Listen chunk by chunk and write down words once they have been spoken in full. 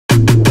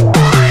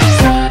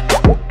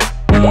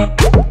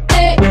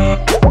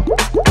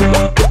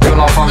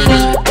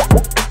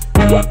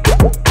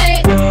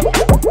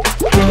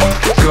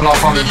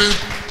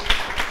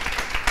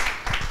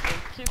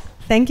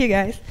Thank you,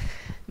 guys.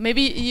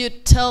 Maybe you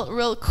tell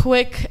real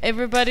quick,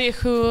 everybody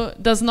who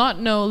does not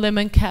know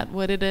LEMONCAT,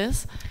 what it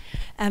is.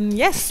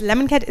 Yes,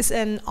 LEMONCAT is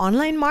an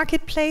online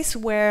marketplace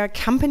where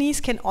companies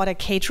can order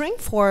catering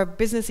for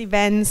business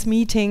events,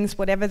 meetings,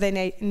 whatever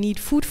they need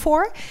food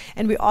for.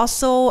 And we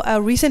also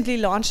recently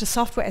launched a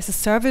software as a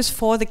service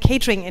for the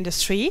catering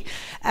industry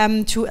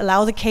to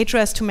allow the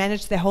caterers to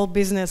manage their whole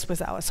business with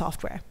our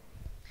software.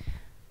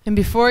 And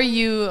before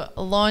you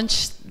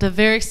launched the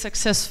very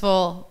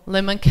successful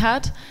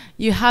LEMONCAT,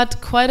 you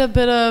had quite a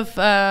bit of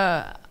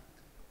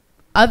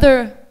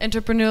other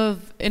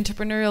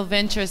entrepreneurial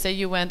ventures that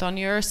you went on.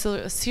 You're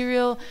a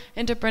serial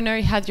entrepreneur,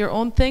 you had your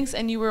own things,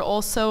 and you were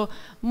also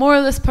more or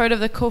less part of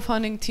the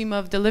co-founding team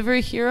of Delivery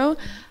Hero.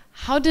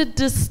 How did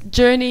this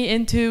journey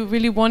into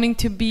really wanting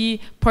to be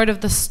part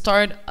of the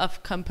start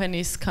of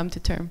companies come to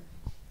term?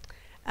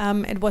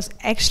 It was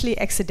actually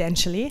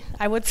accidentally,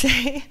 I would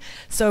say.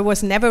 So it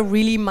was never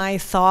really my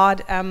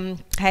thought,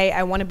 hey,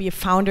 I want to be a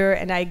founder,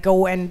 and I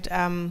go and,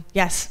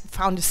 yes,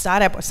 found a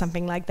startup or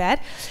something like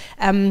that.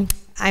 I'm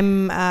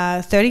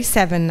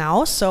 37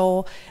 now,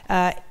 so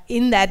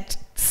in that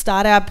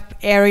startup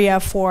area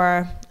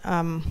for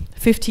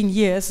 15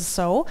 years or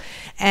so,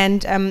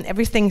 and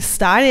everything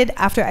started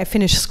after I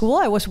finished school.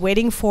 I was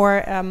waiting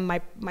for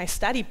my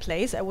study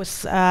place. I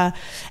was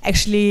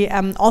actually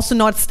also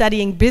not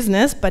studying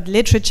business, but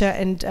literature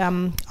and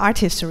art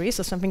history,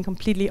 so something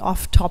completely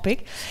off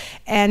topic,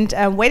 and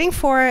waiting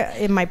for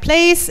my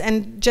place,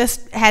 and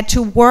just had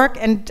to work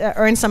and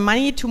earn some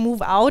money to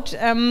move out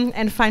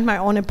and find my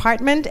own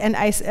apartment. And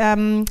I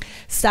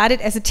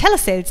started as a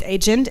telesales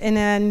agent in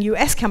a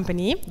US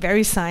company.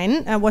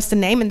 VeriSign was the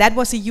name, and that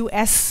was a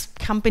US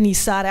company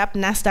startup,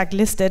 NASDAQ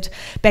listed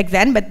back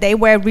then, but they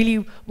were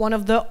really one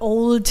of the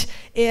old,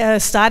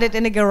 started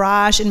in a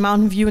garage in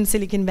Mountain View in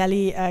Silicon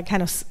Valley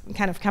kind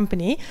of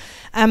company.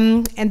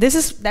 And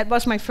that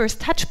was my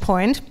first touch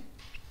point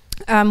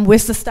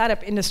with the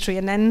startup industry.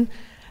 And then,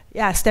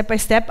 yeah, step by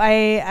step,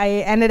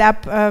 I ended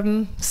up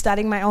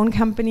starting my own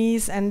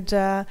companies and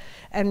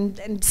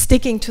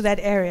sticking to that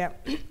area.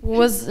 What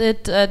was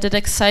it that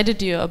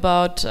excited you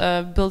about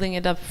building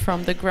it up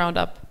from the ground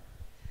up?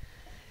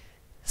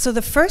 So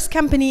the first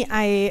company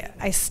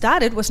I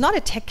started was not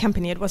a tech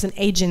company, it was an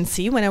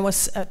agency when I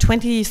was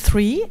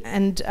 23,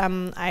 and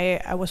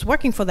I was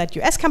working for that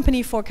US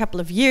company for a couple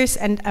of years,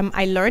 and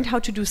I learned how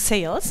to do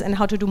sales and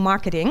how to do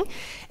marketing,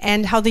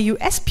 and how the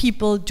US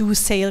people do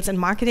sales and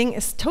marketing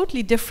is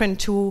totally different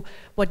to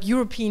what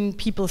European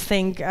people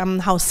think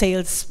how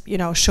sales,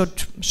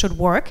 should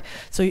work.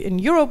 So in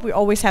Europe we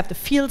always have the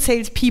field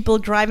sales people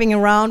driving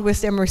around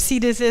with their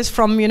Mercedeses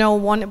from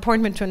one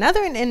appointment to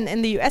another, and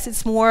in the US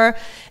it's more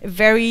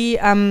very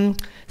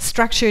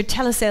structured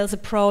telesales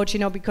approach,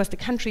 because the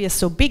country is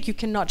so big, you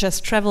cannot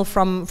just travel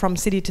from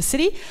city to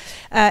city.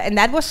 And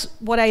that was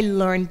what I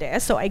learned there.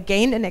 So I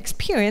gained an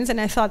experience,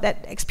 and I thought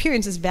that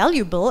experience is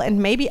valuable,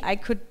 and maybe I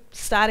could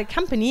start a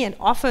company and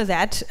offer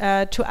that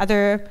to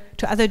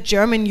other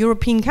German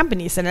European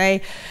companies. And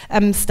I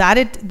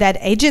started that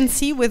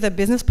agency with a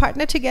business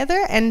partner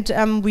together,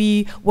 and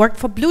we worked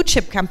for blue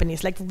chip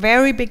companies, like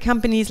very big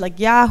companies like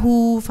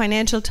Yahoo,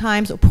 Financial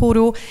Times,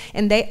 Opodo,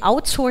 and they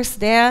outsourced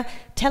their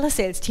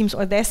telesales teams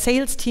or their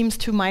sales teams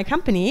to my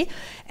company,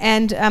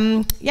 and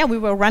yeah, we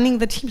were running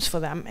the teams for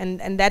them,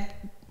 and that,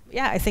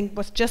 yeah, I think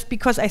was just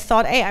because I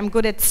thought, hey, I'm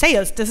good at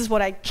sales, this is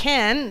what I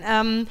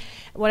can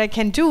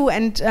do,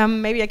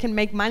 and maybe I can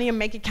make money and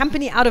make a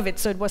company out of it.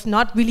 So it was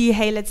not really,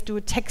 hey, let's do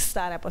a tech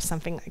startup or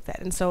something like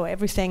that. And so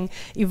everything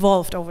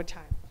evolved over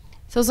time.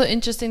 It's also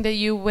interesting that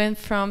you went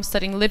from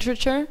studying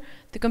literature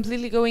to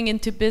completely going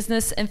into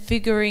business and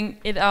figuring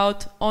it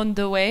out on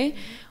the way.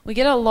 We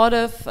get a lot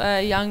of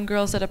young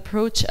girls that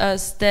approach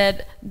us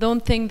that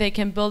don't think they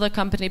can build a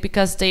company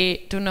because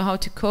they don't know how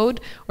to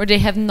code or they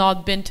have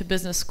not been to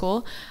business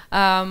school.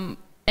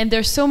 And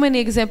there's so many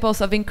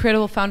examples of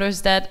incredible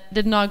founders that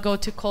did not go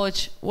to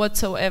college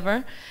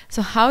whatsoever.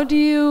 So how do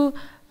you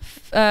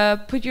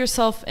put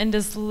yourself in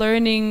this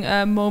learning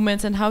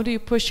moments, and how do you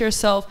push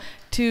yourself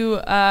to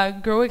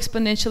grow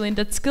exponentially in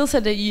that skill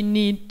set that you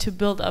need to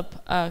build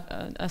up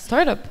a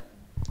startup?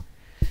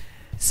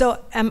 So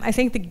I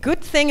think the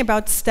good thing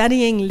about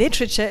studying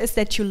literature is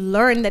that you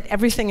learn that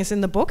everything is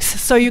in the books,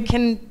 so you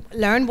can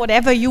learn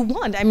whatever you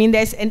want. I mean,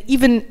 and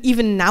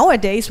even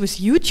nowadays with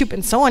YouTube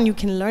and so on, you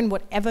can learn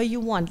whatever you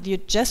want.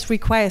 It just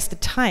requires the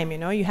time,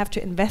 you have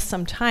to invest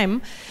some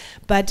time.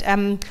 But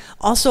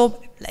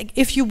also, like,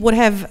 if you would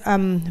have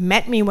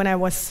met me when I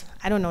was,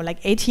 I don't know, like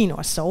 18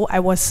 or so,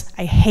 I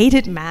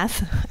hated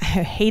math.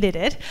 I hated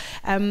it.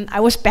 I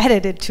was bad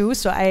at it too,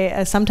 so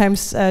I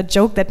sometimes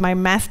joke that my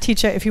math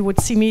teacher, if he would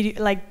see me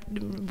like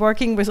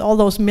working with all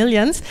those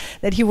millions,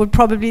 that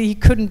he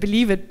couldn't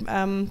believe it,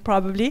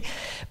 probably.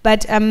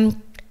 But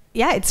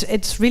yeah,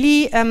 it's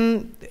really,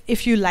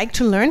 if you like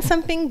to learn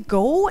something,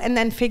 go and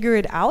then figure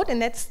it out,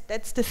 and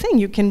that's the thing,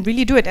 you can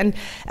really do it. And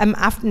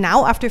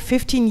now after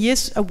 15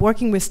 years of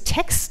working with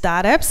tech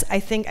startups,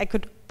 I think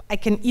I I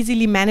can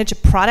easily manage a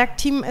product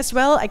team as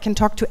well. I can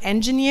talk to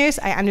engineers.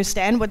 I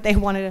understand what they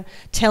want to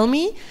tell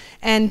me.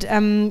 And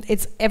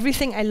it's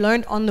everything I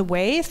learned on the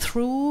way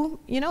through,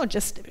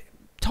 just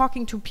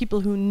talking to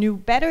people who knew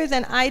better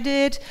than I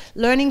did,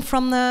 learning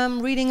from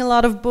them, reading a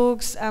lot of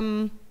books,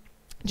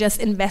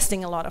 just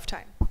investing a lot of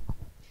time.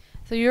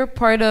 So you're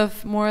part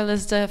of more or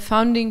less the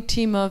founding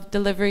team of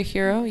Delivery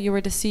Hero. You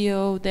were the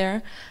CEO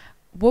there.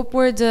 What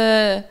were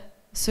the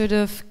sort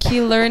of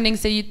key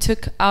learnings that you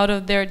took out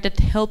of there that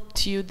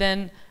helped you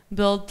then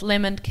build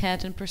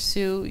LEMONCAT and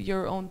pursue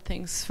your own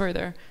things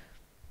further?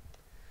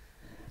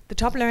 The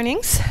top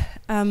learnings?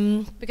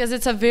 Because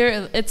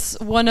it's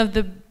one of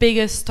the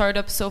biggest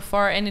startups so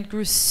far, and it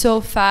grew so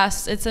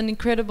fast. It's an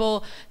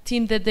incredible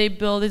team that they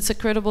built. It's a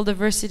credible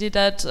diversity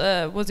that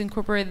was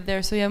incorporated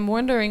there. So yeah, I'm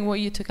wondering what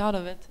you took out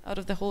of it, out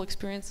of the whole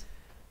experience.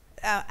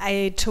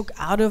 I took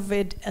out of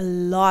it a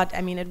lot.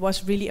 I mean, it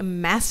was really a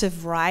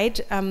massive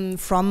ride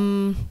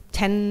from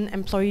 10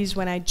 employees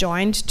when I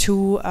joined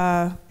to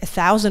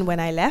 1,000 when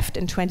I left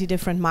in 20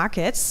 different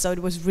markets. So it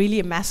was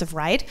really a massive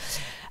ride.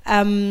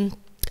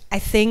 I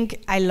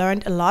think I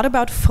learned a lot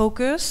about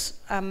focus,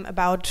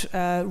 about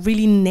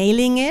really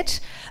nailing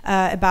it,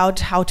 about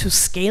how to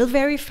scale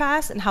very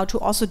fast and how to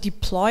also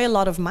deploy a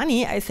lot of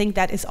money. I think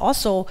that is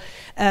also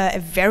a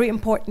very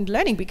important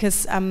learning,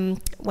 because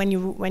when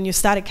you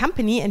start a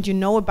company and you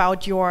know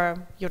about your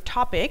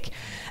topic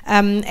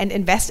and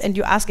invest, and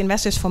you ask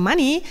investors for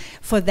money,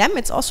 for them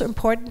it's also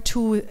important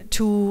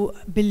to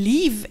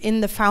believe in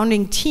the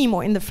founding team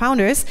or in the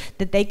founders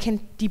that they can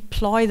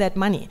deploy that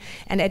money.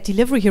 And at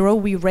Delivery Hero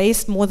we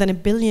raised more than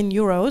 €1 billion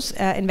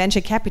in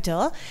venture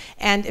capital.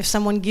 And if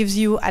someone gives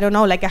you, I don't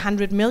know, like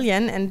 100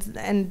 million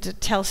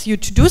and tells you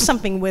to do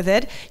something with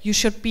it, you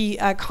should be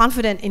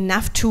confident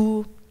enough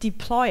to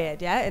deploy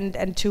it, yeah,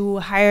 and to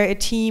hire a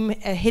team,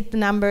 hit the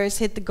numbers,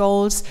 hit the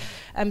goals.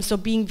 So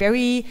being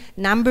very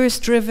numbers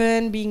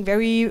driven, being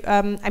very,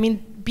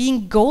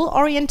 being goal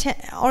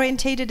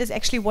orientated is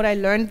actually what I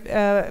learned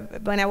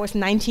when I was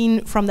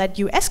 19 from that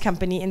US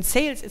company. In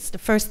sales, it's the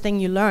first thing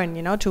you learn,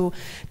 to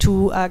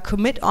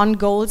commit on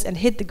goals and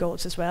hit the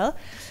goals as well.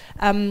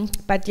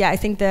 But yeah, I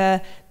think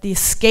the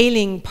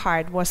scaling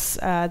part was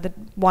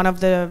one of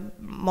the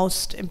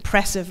most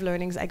impressive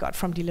learnings I got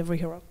from Delivery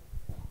Hero.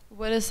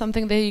 What is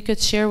something that you could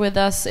share with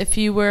us if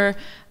you were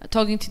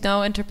talking to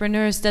now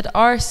entrepreneurs that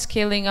are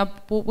scaling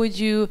up? What would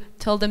you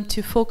tell them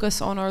to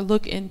focus on or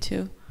look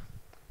into?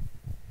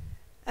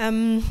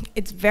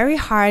 It's very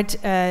hard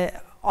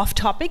off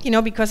topic,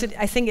 because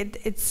I think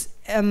it's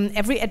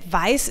every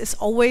advice is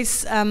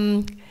always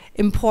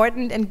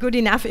important and good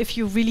enough if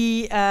you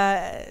really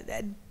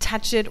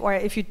touch it, or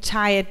if you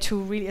tie it to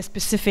really a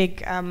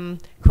specific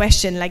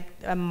question, like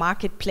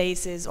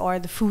marketplaces or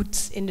the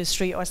foods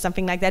industry or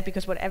something like that,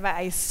 because whatever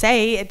I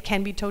say, it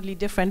can be totally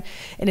different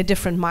in a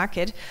different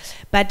market.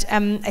 But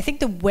I think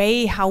the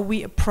way how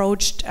we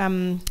approached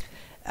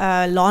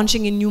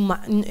launching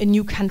a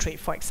new country,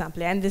 for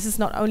example. And this is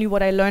not only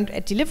what I learned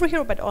at Delivery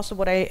Hero, but also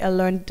what I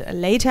learned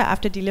later.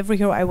 After Delivery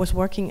Hero, I was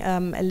working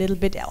a little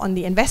bit on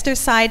the investor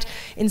side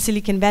in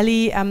Silicon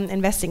Valley,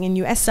 investing in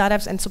US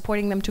startups and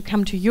supporting them to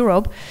come to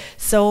Europe.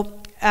 So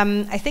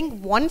I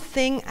think one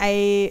thing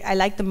I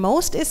like the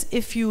most is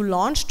if you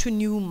launch to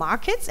new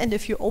markets and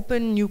if you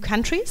open new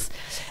countries,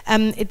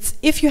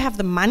 if you have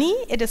the money,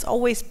 it is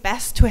always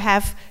best to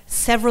have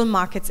several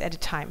markets at a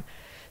time.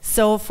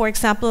 So, for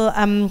example,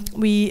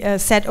 we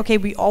said, okay,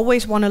 we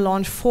always want to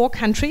launch 4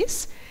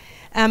 countries,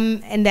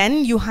 and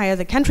then you hire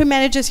the country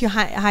managers, you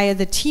hire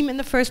the team in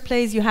the first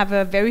place, you have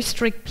a very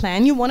strict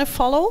plan you want to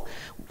follow,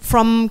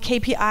 from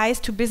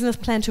KPIs to business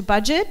plan to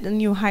budget,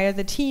 and you hire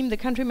the team, the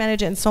country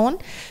manager, and so on,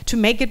 to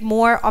make it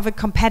more of a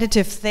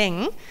competitive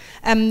thing,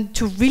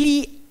 to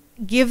really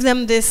give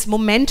them this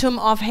momentum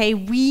of, hey,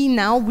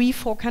 we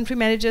 4 country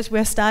managers,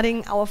 we're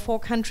starting our 4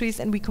 countries,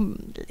 and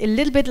a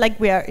little bit like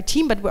we are a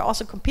team, but we're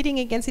also competing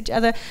against each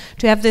other,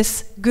 to have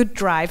this good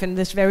drive and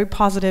this very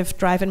positive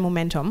drive and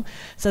momentum.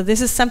 So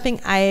this is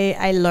something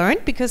I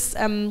learned, because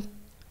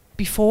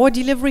before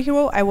Delivery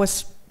Hero, I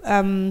was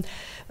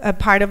a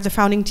part of the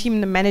founding team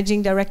and the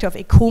managing director of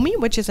Ecomi,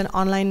 which is an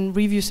online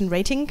reviews and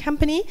rating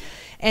company,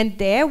 and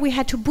there we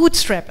had to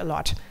bootstrap a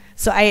lot.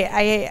 So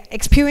I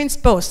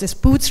experienced both, this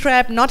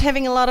bootstrap, not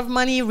having a lot of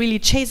money, really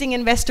chasing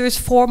investors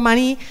for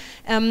money,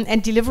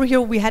 and Delivery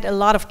Hero, we had a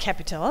lot of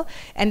capital.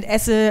 And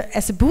as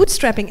a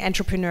bootstrapping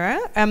entrepreneur,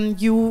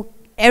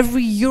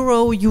 every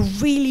euro you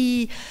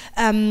really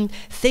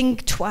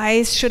think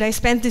twice, should I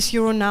spend this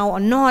euro now or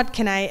not?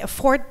 Can I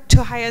afford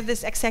to hire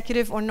this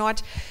executive or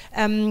not?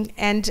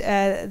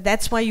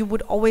 That's why you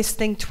would always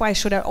think twice,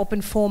 should I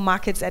open 4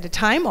 markets at a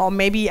time, or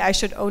maybe I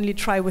should only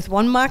try with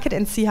 1 market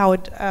and see how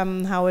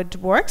it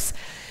works.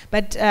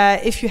 But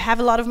if you have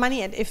a lot of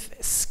money, and if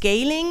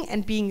scaling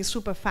and being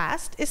super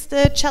fast is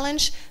the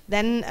challenge,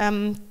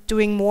 then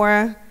doing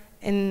more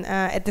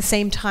at the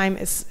same time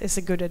is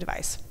a good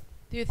advice.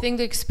 Do you think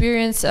the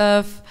experience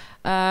of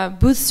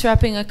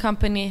bootstrapping a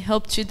company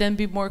helped you then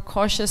be more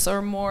cautious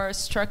or more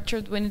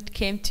structured when it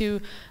came to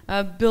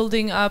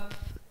building up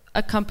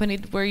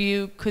accompanied where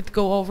you could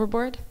go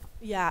overboard?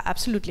 Yeah,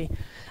 absolutely.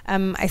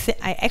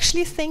 I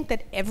actually think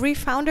that every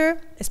founder,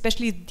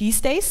 especially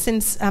these days,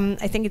 since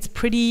I think it's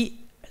pretty,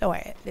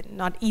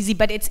 not easy,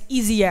 but it's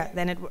easier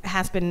than it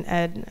has been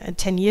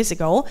 10 years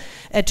ago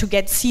to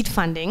get seed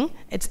funding.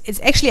 It's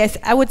actually,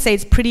 I would say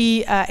it's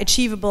pretty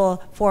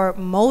achievable for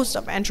most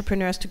of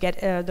entrepreneurs to get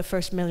the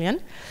first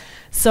million.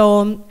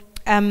 So,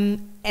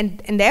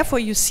 and therefore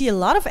you see a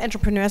lot of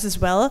entrepreneurs as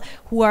well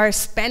who are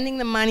spending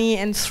the money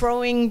and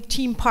throwing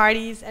team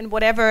parties and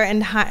whatever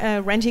and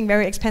renting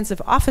very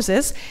expensive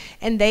offices,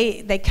 and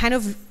they kind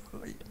of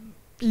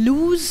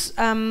lose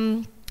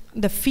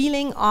the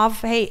feeling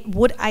of, hey,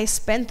 would I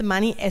spend the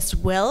money as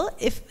well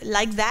if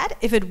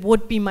it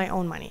would be my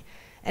own money?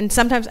 And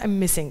sometimes I'm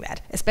missing that,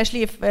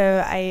 especially if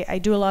I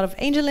do a lot of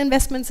angel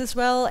investments as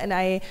well, and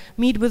I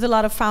meet with a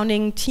lot of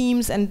founding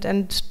teams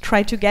and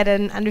try to get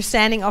an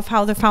understanding of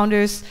how the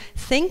founders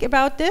think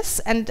about this.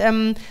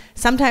 And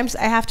sometimes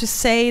I have to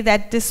say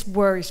that this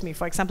worries me.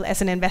 For example,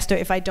 as an investor,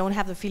 if I don't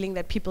have the feeling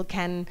that people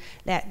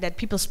that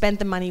people spend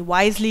the money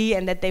wisely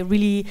and that they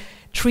really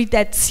treat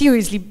that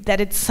seriously,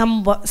 that it's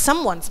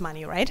someone's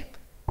money, right?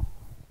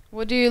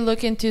 What do you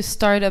look into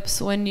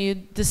startups when you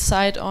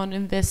decide on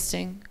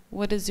investing?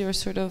 What is your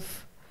sort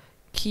of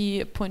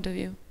key point of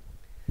view?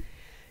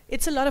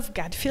 It's a lot of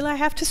gut feel, I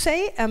have to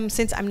say.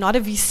 Since I'm not a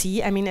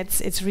VC, I mean,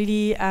 it's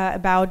really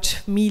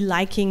about me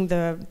liking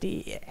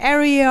the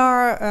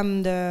area,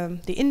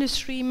 the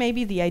industry,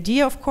 maybe the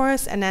idea, of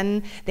course. And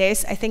then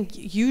there's, I think,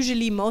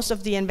 usually most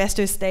of the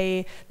investors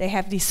they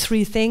have these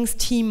three things: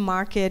 team,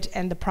 market,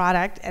 and the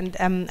product. And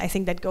I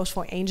think that goes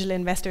for angel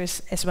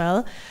investors as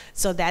well.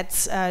 So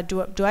that's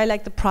do I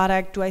like the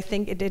product? Do I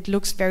think it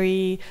looks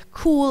very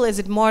cool? Is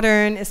it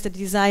modern? Is the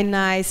design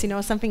nice? You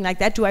know, something like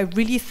that. Do I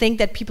really think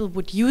that people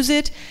would use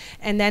it?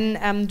 And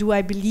then do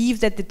I believe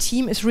that the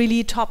team is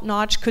really top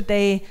notch? Could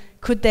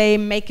they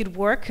make it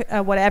work,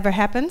 whatever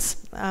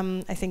happens?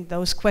 I think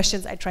those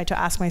questions I try to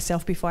ask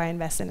myself before I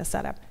invest in a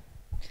startup.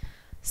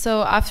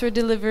 So after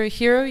Delivery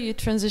Hero, you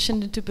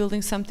transitioned into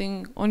building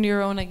something on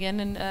your own again,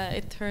 and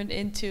it turned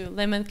into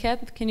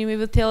LEMONCAT. Can you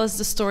maybe tell us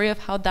the story of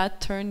how that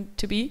turned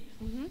to be?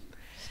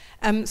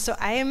 Mm-hmm. So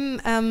I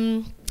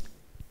am.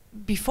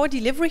 Before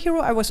Delivery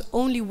Hero, I was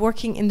only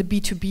working in the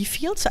B2B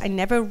field, so I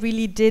never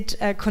really did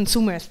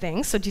consumer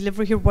things. So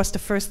Delivery Hero was the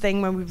first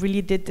thing when we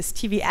really did this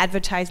TV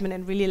advertisement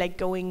and really like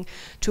going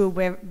to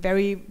a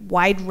very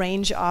wide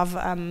range of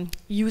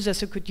users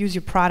who could use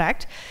your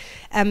product.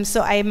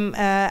 So I'm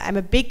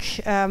a big,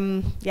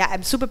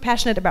 I'm super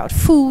passionate about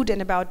food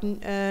and about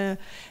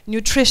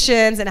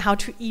nutrition and how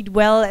to eat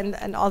well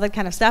and all that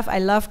kind of stuff. I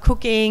love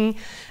cooking,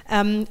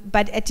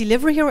 but at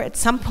Delivery Hero at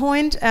some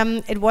point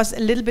it was a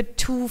little bit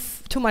too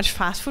much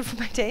fast food for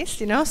my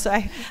taste, you know. So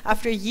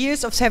after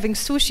years of having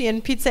sushi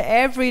and pizza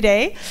every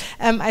day,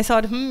 I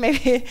thought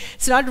maybe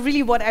it's not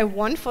really what I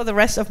want for the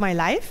rest of my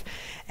life,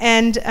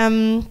 and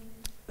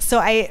so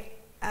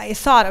I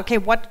thought, okay,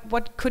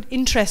 what could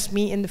interest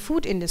me in the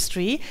food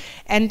industry?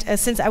 And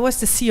since I was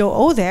the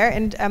COO there,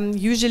 and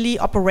usually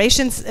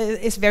operations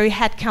is very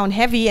headcount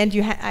heavy, and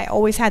I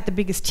always had the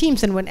biggest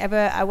teams. And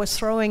whenever I was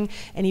throwing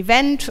an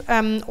event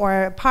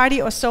or a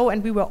party or so,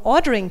 and we were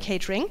ordering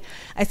catering,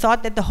 I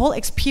thought that the whole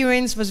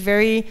experience was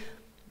very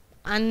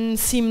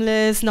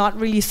unseamless, not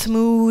really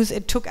smooth.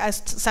 It took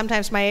us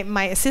sometimes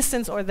my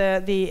assistants or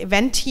the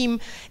event team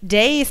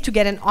days to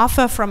get an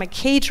offer from a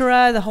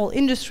caterer. The whole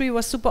industry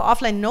was super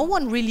offline. No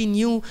one really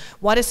knew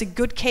what is a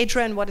good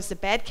caterer and what is a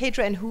bad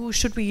caterer and who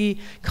should we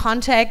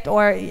contact,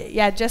 or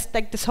just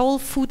like this whole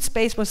food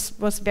space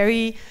was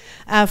very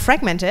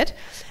fragmented.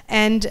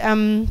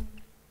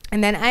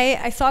 And then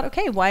I thought,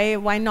 okay,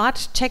 why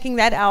not checking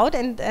that out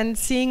and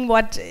seeing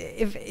what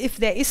if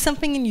there is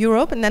something in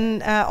Europe. And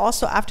then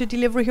also after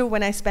Delivery Hero,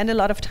 when I spent a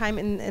lot of time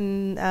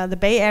in the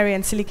Bay Area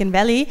and Silicon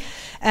Valley,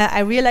 I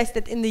realized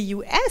that in the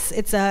US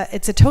it's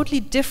a totally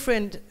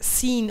different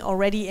scene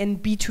already in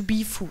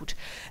B2B food.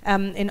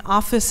 In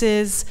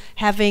offices,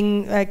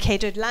 having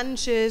catered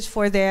lunches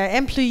for their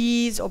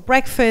employees or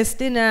breakfast,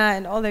 dinner,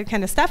 and all that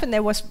kind of stuff. And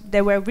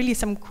there were really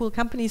some cool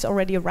companies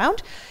already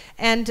around.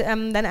 And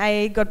then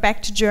I got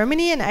back to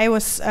Germany, and I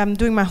was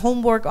doing my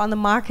homework on the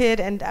market,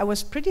 and I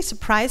was pretty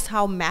surprised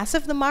how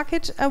massive the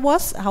market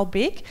was, how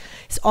big.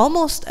 It's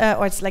almost,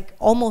 or it's like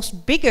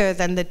almost bigger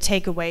than the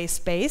takeaway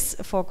space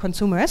for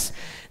consumers.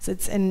 So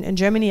it's in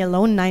Germany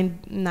alone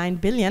 9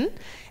 billion,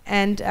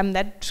 and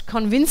that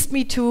convinced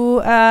me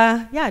to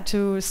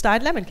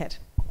start LEMONCAT.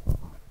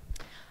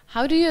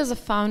 How do you, as a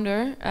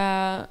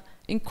founder,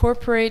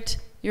 incorporate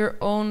your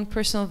own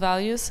personal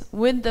values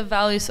with the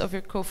values of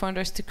your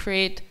co-founders to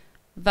create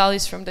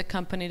values from the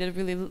company that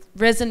really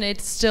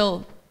resonate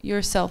still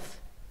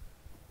yourself?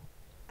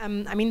 I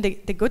mean,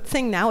 the good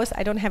thing now is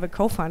I don't have a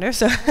co-founder,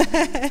 so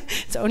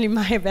it's only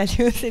my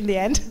values in the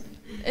end.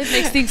 It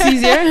makes things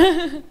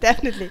easier.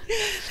 Definitely.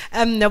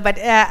 No, but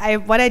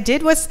what I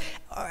did was,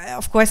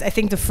 of course, I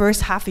think the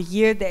first half a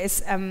year there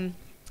is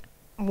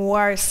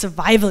more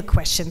survival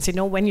questions. You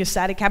know, when you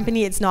start a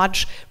company, it's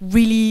not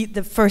really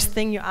the first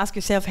thing you ask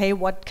yourself, hey,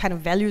 what kind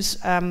of values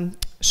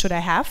should I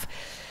have?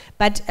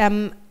 But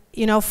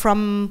you know,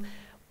 from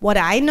what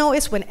I know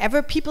is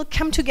whenever people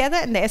come together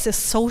and there's a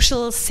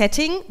social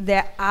setting,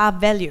 there are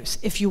values,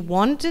 if you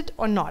want it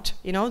or not.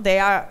 You know, they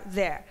are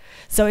there.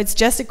 So it's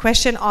just a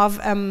question of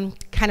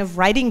kind of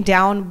writing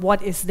down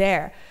what is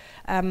there.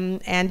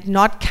 And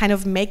not kind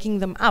of making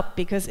them up,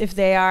 because if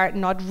they are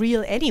not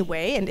real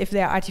anyway, and if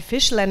they are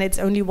artificial and it's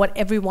only what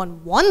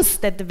everyone wants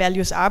that the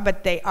values are,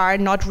 but they are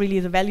not really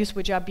the values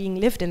which are being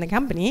lived in the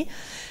company,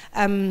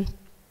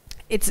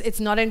 it's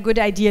not a good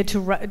idea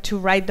to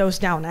write those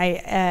down.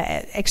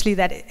 Actually,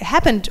 that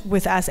happened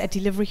with us at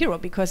Delivery Hero,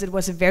 because it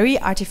was a very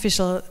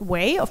artificial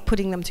way of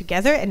putting them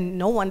together, and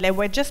they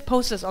were just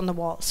posters on the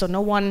wall, so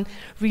no one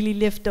really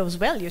lived those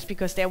values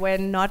because they were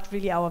not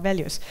really our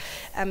values.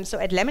 So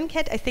at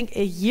LEMONCAT, I think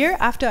a year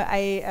after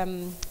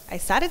I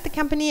started the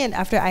company, and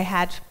after I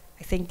had,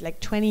 I think,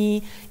 like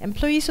 20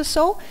 employees or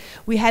so,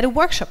 we had a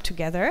workshop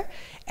together.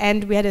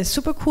 And we had a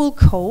super cool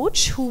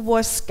coach who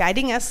was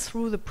guiding us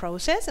through the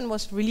process and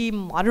was really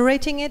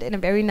moderating it in a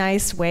very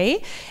nice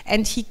way.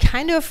 And he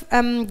kind of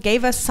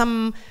gave us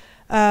some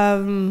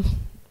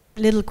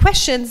little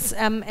questions,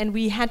 and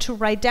we had to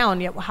write down,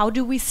 how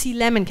do we see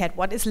LEMONCAT?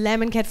 What is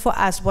LEMONCAT for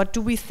us? What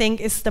do we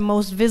think is the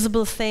most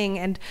visible thing?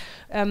 And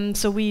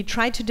so we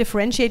tried to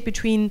differentiate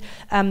between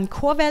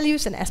core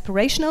values and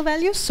aspirational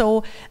values.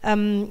 So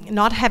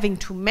not having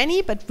too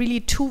many, but really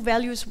 2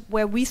 values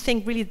where we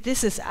think really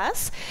this is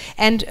us.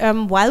 And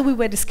while we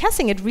were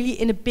discussing it really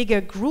in a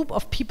bigger group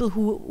of people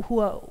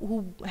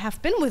who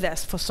have been with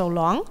us for so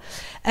long,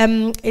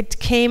 we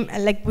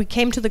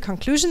came to the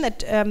conclusion that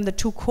the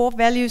 2 core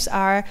values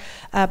are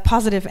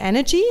positive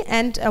energy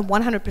and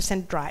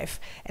 100% drive.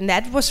 And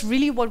that was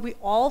really what we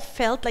all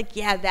felt like,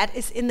 yeah, that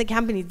is in the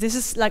company. This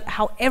is like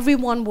how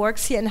everyone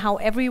works here and how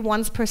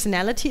everyone's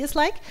personality is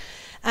like.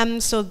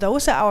 So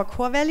those are our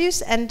core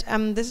values, and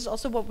this is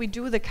also what we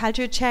do, the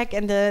culture check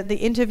and the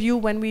interview,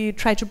 when we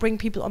try to bring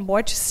people on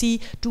board to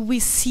see, do we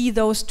see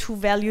those 2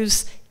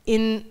 values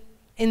in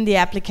the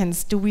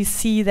applicants? Do we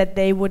see that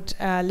they would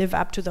live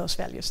up to those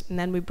values? And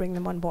then we bring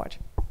them on board.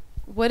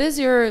 What is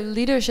your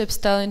leadership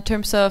style in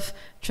terms of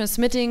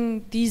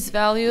transmitting these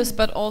values,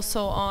 but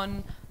also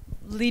on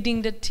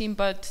leading the team,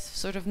 but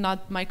sort of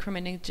not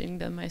micromanaging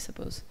them, I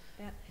suppose?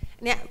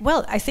 Yeah,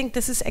 well, I think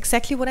this is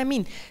exactly what I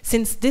mean.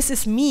 Since this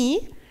is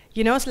me,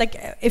 you know, it's like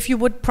if you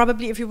would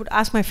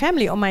ask my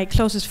family or my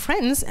closest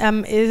friends,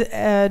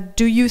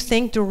 do you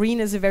think Doreen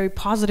is a very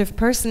positive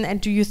person,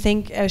 and do you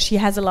think she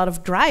has a lot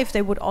of drive?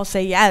 They would all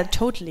say, yeah,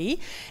 totally.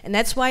 And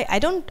that's why I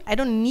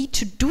don't need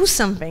to do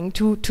something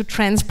to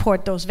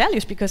transport those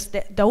values, because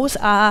those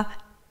are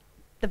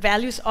the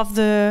values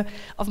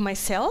of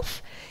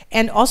myself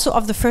and also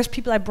of the first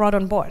people I brought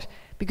on board.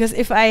 Because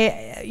if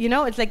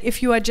it's like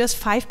if you are just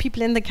 5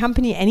 people in the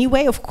company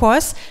anyway, of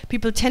course,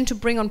 people tend to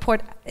bring on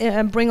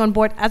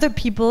board other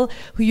people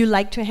who you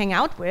like to hang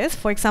out with.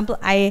 For example,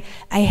 I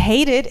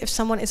hate it if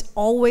someone is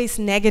always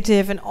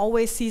negative and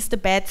always sees the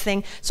bad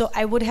thing. So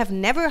I would have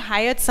never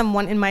hired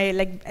someone in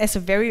my, as a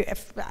very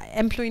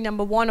employee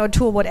number 1 or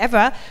 2 or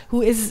whatever,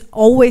 who is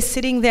always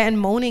sitting there and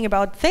moaning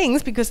about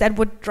things, because that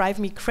would drive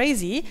me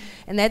crazy.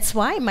 And that's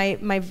why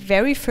my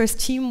very first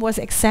team was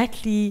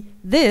exactly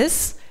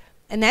this.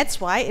 And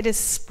that's why it is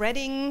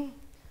spreading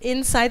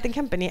inside the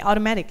company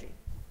automatically.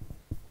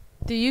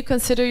 Do you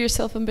consider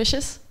yourself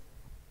ambitious?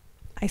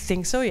 I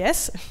think so,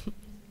 yes.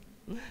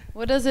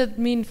 What does it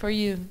mean for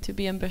you to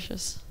be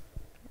ambitious?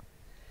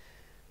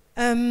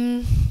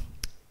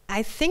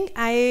 I think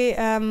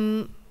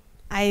I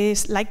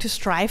like to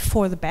strive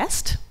for the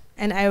best,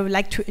 and I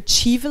like to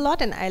achieve a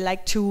lot, and I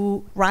like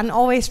to run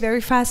always very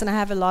fast, and I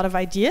have a lot of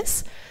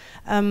ideas.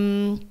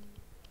 And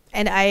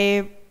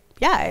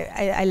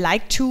I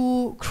like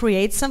to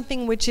create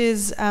something which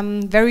is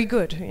very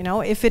good. You know,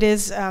 if it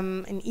is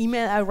an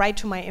email I write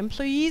to my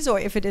employees, or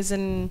if it is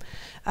an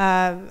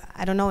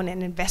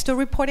investor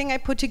reporting I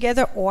put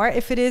together, or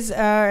if it is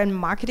a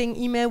marketing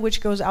email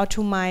which goes out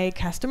to my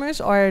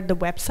customers, or the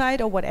website,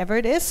 or whatever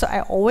it is. So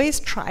I always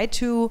try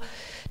to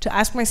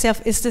ask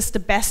myself, is this the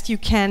best you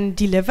can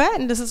deliver?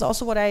 And this is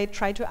also what I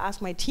try to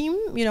ask my team,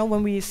 you know,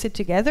 when we sit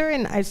together.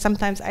 And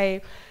sometimes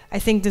I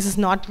think this is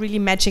not really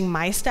matching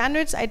my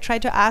standards. I try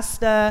to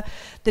ask the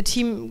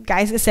team,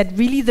 guys, is that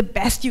really the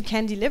best you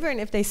can deliver? And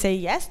if they say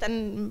yes,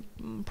 then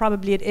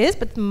probably it is.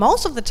 But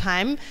most of the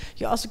time,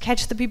 you also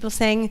catch the people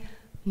saying,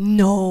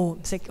 no.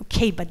 It's like,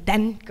 okay, but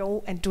then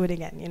go and do it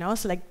again, you know?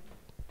 So like,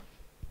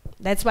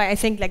 that's why I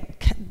think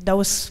like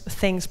those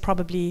things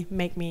probably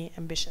make me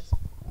ambitious.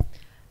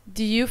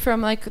 Do you,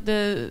 from like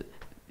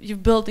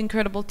you've built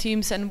incredible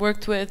teams and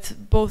worked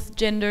with both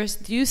genders,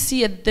 do you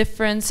see a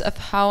difference of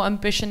how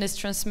ambition is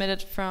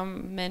transmitted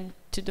from men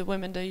to the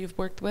women that you've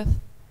worked with?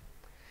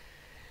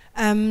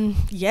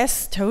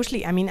 Yes,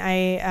 totally. I mean,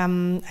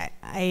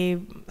 I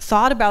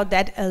thought about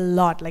that a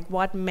lot. Like,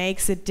 what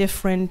makes it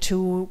different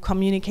to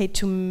communicate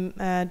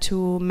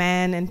to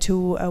men and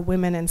to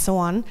women and so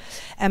on.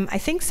 I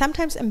think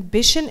sometimes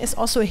ambition is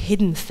also a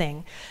hidden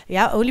thing.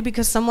 Yeah, only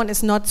because someone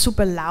is not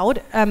super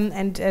loud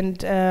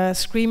and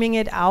screaming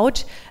it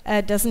out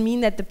doesn't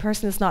mean that the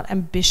person is not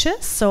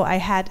ambitious. So I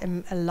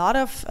had a lot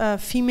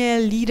of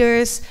female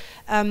leaders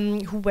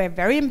who were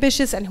very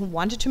ambitious and who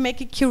wanted to make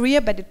a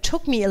career, but it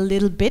took me a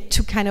little bit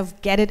to kind of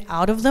get it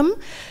out of them.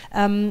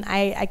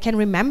 I can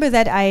remember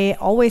that I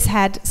always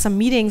had some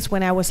meetings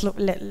when I was,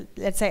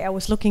 let's say I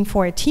was looking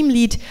for a team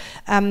lead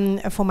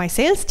for my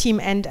sales team,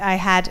 and I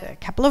had a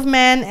couple of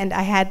men and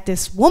I had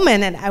this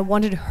woman, and I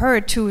wanted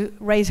her to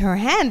raise her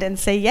hand and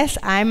say, yes,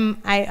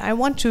 I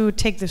want to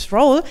take this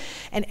role.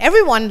 And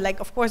everyone, like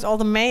of course all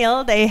the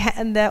male,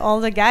 all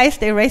the guys,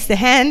 they raised their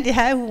hand,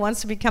 yeah, who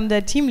wants to become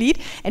the team lead,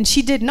 and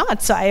she did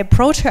not. So I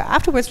approached her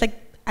afterwards like,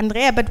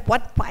 Andrea, but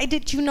why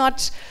did you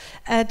not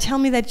tell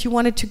me that you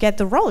wanted to get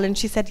the role? And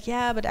she said,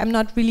 yeah, but I'm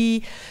not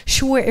really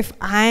sure if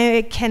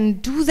I can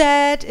do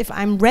that, if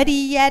I'm ready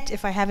yet,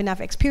 if I have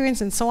enough experience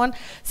and so on.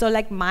 So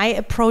like my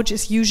approach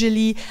is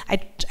usually,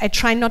 I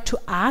try not to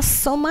ask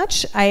so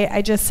much.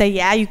 I just say,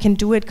 yeah, you can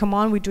do it, come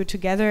on, we do it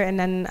together, and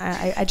then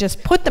I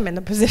just put them in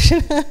the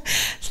position.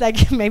 It's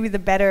like maybe the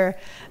better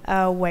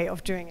way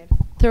of doing it.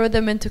 Throw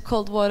them into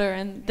cold water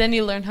and then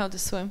you learn how to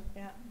swim.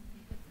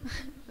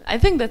 I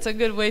think that's a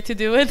good way to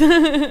do it.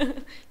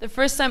 The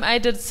first time I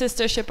did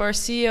sistership, our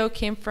CEO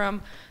came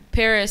from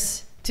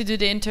Paris to do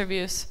the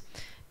interviews.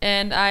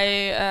 And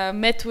I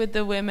met with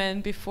the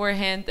women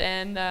beforehand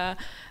and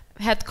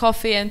had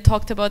coffee and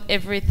talked about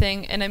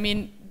everything. And I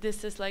mean,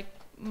 this is like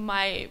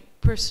my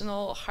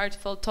personal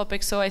heartfelt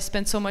topic, so I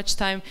spent so much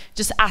time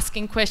just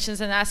asking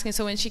questions and asking.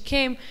 So when she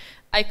came,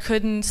 I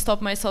couldn't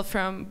stop myself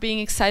from being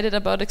excited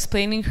about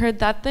explaining her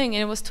that thing.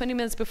 And it was 20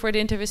 minutes before the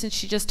interviews, and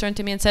she just turned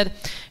to me and said,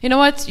 you know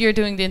what, you're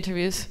doing the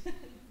interviews.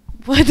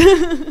 What?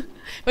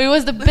 But it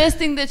was the best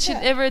thing that she'd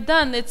ever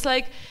done. It's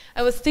like,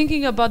 I was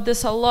thinking about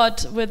this a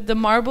lot with the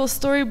marble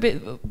story,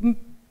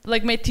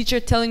 like my teacher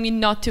telling me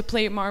not to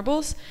play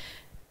marbles.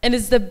 And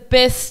it's the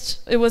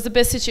best, it was the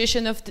best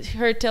situation of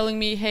her telling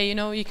me, hey, you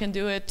know, you can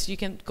do it, you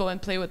can go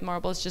and play with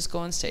marbles, just go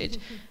on stage.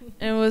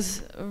 And it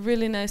was a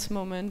really nice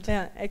moment.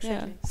 Yeah,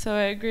 exactly. Yeah, so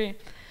I agree.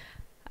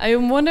 I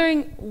am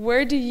wondering,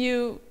 where do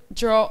you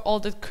draw all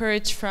the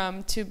courage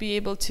from to be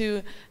able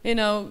to, you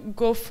know,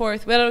 go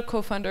forth without a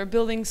co-founder,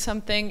 building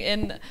something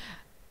in,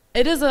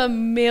 it is a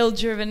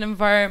male-driven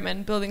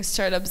environment, building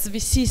startups.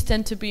 VCs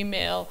tend to be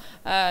male,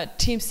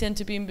 teams tend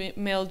to be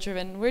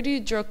male-driven. Where do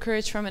you draw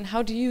courage from, and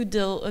how do you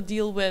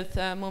deal with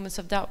moments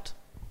of doubt?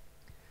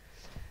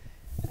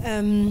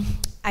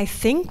 I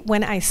think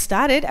when I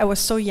started, I was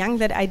so young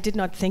that I did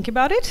not think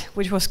about it,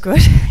 which was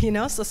good, you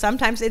know. So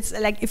sometimes it's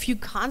like if you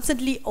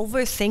constantly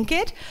overthink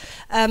it,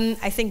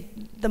 I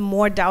think the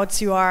more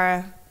doubts you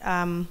are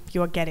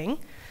getting.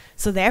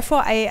 So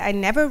therefore, I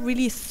never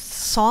really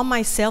saw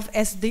myself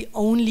as the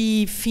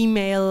only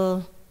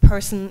female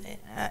person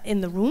in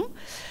the room.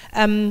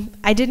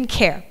 I didn't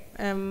care.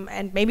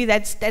 And maybe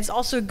that's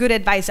also good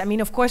advice. I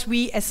mean, of course,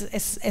 we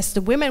as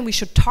the women, we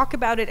should talk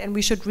about it, and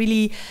we should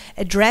really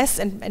address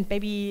and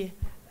maybe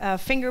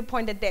finger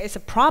point that there is a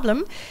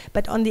problem.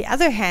 But on the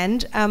other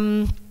hand,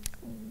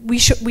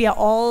 we are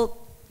all,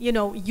 you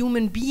know,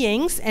 human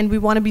beings, and we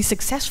want to be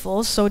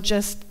successful. So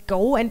just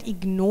go and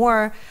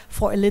ignore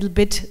for a little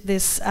bit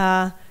this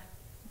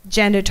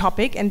gender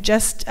topic, and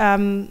just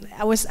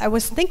I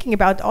was thinking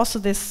about also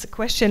this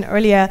question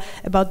earlier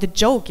about the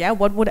joke. Yeah,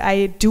 what would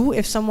I do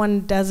if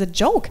someone does a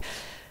joke?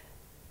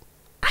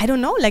 I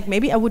don't know, like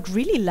maybe I would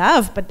really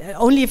love, but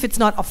only if it's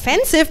not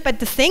offensive. But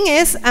the thing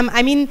is,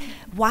 I mean,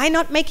 why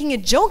not making a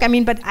joke? I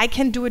mean, but I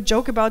can do a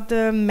joke about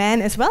the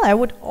man as well.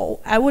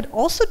 I would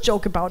also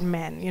joke about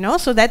men, you know?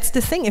 So that's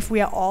the thing. If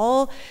we are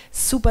all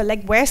super,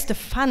 like, where's the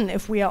fun?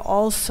 If we are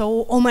all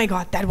so, oh my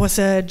God, that was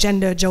a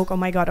gender joke. Oh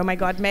my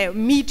God,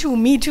 me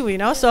too, you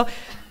know? So,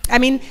 I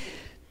mean,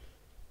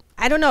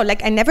 I don't know,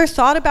 like I never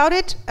thought about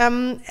it.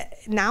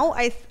 Now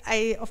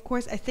of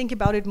course I think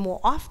about it more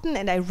often,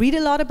 and I read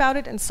a lot about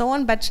it and so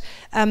on, but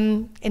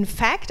in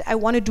fact I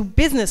want to do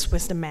business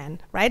with the man,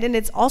 right? And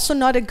it's also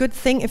not a good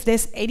thing if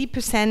there's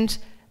 80%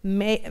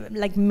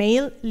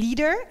 male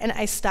leader and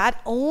I start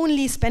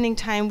only spending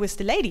time with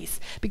the ladies,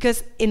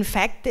 because in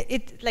fact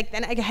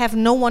then I have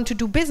no one to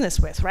do business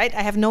with, right?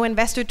 I have no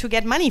investor to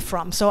get money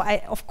from. So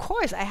of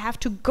course I have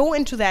to go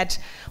into that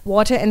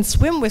water and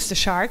swim with the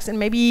sharks, and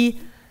maybe,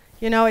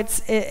 you know,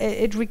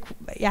 it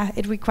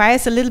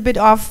requires a little bit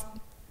of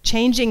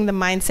changing the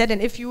mindset. And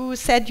if you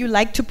said you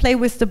like to play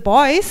with the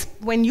boys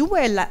when you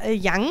were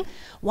young,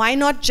 why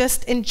not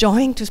just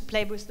enjoying to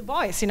play with the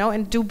boys, you know,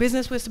 and do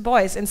business with the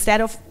boys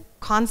instead of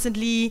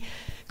constantly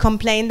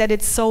complain that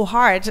it's so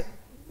hard,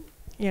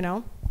 you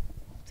know?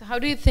 So how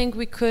do you think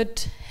we could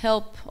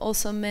help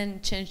also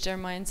men change their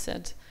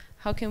mindset?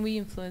 How can we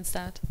influence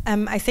that?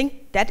 I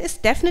think that is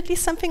definitely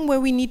something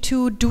where we need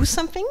to do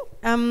something.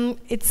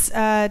 It's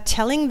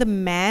telling the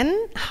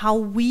man how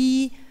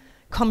we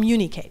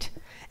communicate.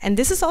 And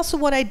this is also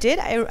what I did.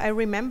 I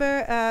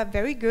remember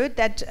very good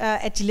that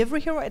at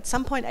Delivery Hero, at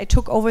some point I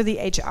took over the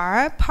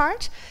HR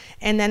part.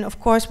 And then, of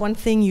course, one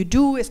thing you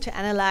do is to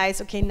analyze,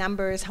 okay,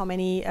 numbers, how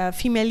many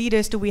female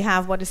leaders do we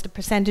have, what is the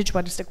percentage,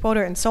 what is the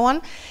quota, and so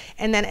on.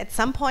 And then at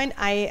some point,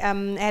 I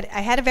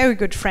had a very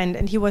good friend,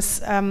 and he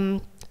was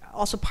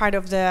also part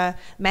of the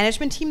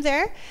management team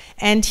there.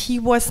 And he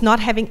was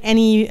not having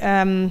any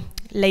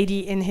lady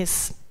in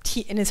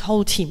his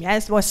whole team. Yeah,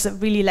 it was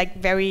really like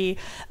very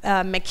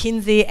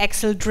McKinsey,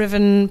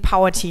 Excel-driven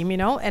power team, you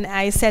know. And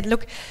I said,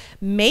 look,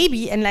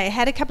 maybe, and I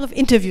had a couple of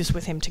interviews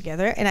with him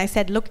together, and I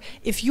said, look,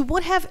 if you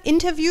would have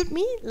interviewed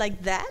me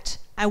like that,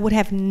 I would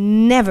have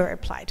never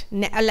applied.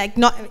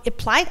 Not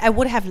applied, I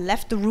would have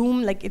left the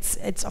room. Like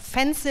it's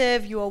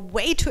offensive. You are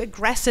way too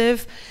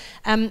aggressive.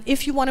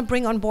 If you want to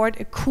bring on board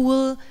a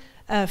cool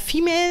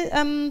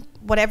female,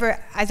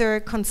 whatever, either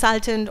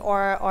consultant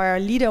or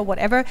leader or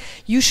whatever,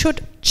 you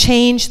should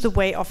change the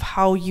way of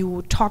how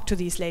you talk to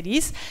these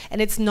ladies.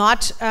 And it's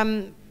not,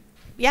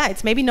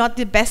 it's maybe not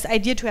the best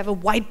idea to have a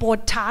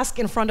whiteboard task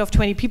in front of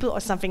 20 people or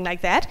something like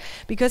that,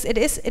 because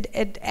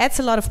it adds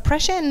a lot of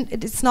pressure, and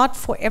it's not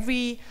for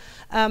every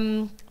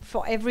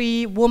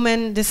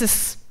woman. This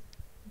is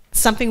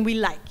something we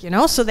like, you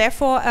know. So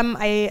therefore,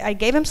 I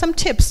gave him some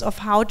tips of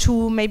how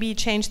to maybe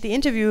change the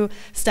interview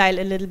style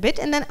a little bit,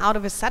 and then out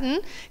of a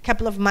sudden, a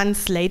couple of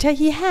months later,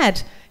 he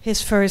had his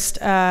first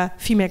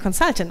female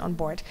consultant on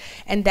board.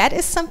 And that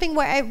is something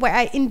where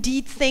I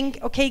indeed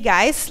think, okay,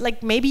 guys,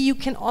 like maybe you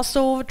can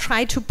also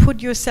try to put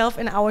yourself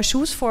in our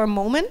shoes for a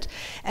moment.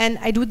 And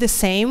I do the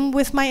same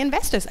with my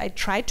investors. I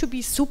try to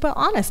be super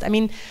honest. I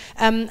mean,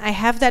 I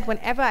have that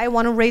whenever I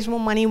want to raise more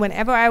money,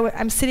 whenever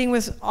I'm sitting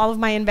with all of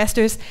my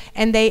investors,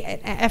 and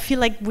I feel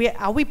like,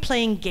 are we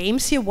playing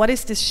games here? What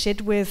is this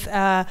shit with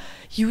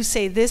you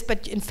say this,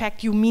 but in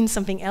fact you mean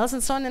something else,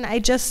 and so on. And I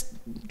just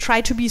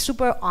try to be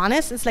super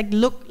honest. It's like,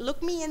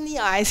 look me in the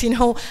eyes, you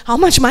know, how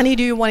much money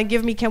do you want to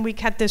give me? Can we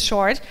cut this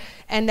short?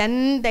 And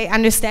then they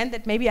understand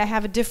that maybe I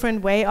have a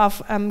different way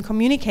of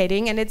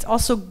communicating, and it's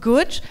also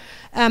good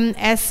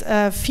as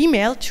a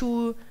female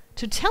to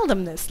tell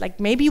them this. Like,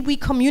 maybe we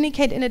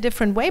communicate in a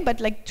different way, but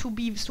like to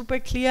be super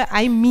clear,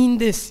 I mean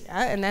this,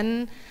 yeah? And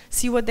then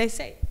see what they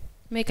say.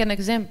 Make an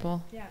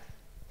example. Yeah.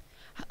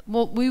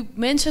 Well, we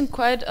mentioned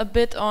quite a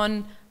bit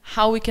on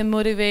how we can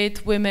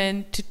motivate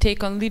women to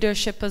take on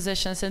leadership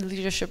positions and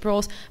leadership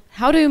roles.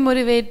 How do you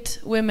motivate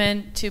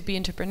women to be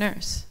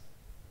entrepreneurs?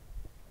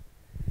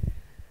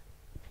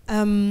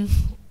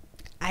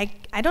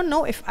 I don't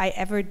know if I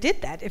ever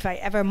did that, if I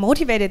ever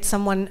motivated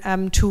someone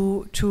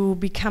to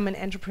become an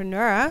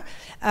entrepreneur.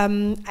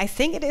 I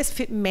think it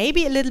is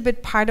maybe a little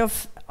bit part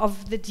of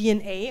the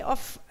DNA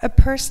of a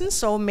person.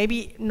 So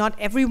maybe not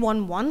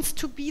everyone wants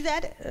to be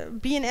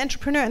that, be an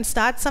entrepreneur and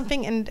start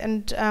something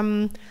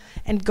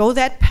and go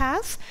that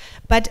path.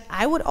 But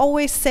I would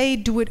always say,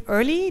 do it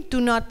early. Do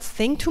not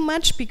think too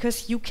much,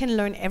 because you can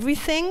learn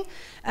everything.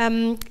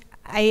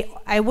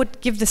 I would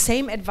give the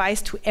same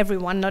advice to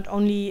everyone, not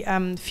only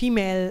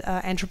female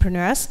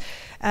entrepreneurs.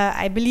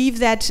 I believe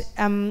that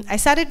I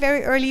started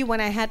very early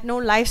when I had no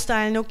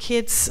lifestyle, no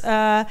kids,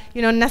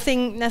 you know,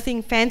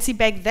 nothing fancy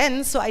back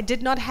then. So I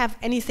did not have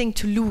anything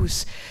to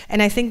lose.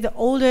 And I think the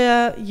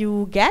older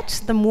you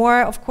get, the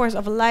more, of course,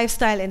 of a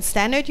lifestyle and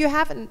standard you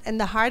have, and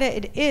the harder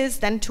it is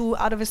then to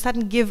out of a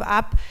sudden give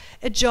up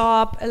a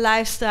job, a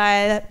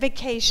lifestyle,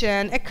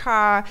 vacation, a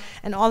car,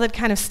 and all that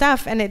kind of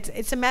stuff. And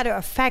it's a matter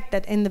of fact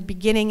that in the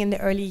beginning, in the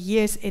early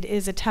years, it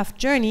is a tough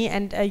journey,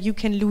 and you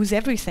can lose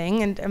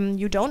everything, and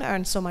you don't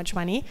earn so much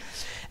money.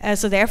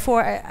 So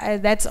therefore,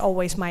 that's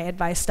always my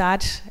advice: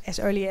 start as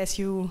early as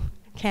you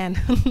can.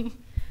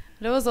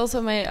 That was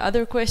also my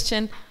other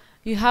question.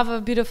 You have a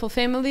beautiful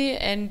family,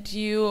 and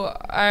you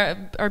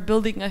are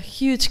building a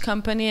huge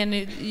company, and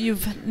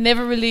you've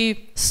never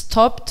really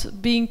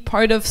stopped being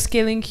part of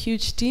scaling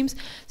huge teams.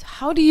 So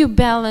how do you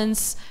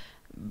balance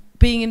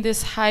being in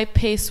this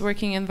high-paced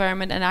working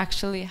environment and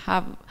actually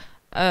have,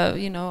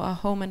 you know, a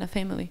home and a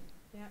family?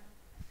 Yeah.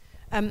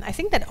 I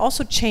think that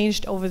also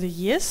changed over the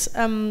years.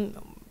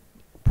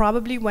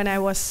 Probably when I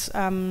was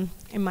in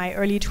my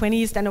early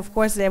 20s, then of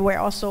course there were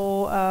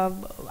also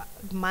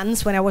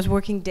months when I was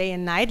working day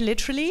and night,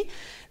 literally.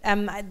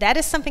 That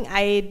is something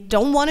I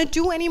don't want to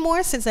do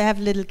anymore, since I have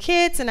little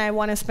kids and I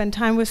want to spend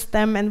time with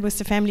them and with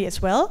the family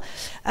as well.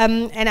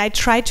 And I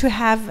try to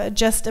have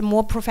just a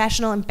more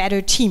professional and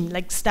better team,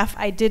 like stuff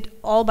I did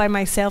all by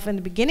myself in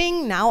the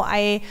beginning. Now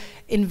I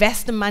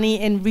invest the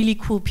money in really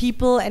cool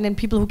people and in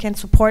people who can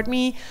support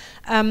me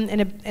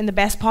in the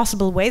best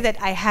possible way, that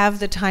I have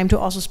the time to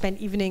also spend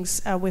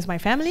evenings with my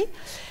family.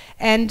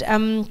 And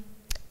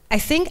I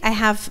think I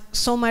have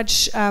so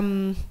much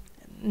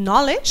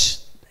knowledge,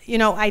 you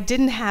know, I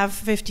didn't have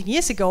 15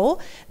 years ago,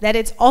 that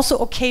it's also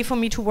okay for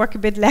me to work a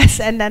bit less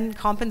and then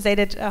compensate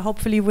it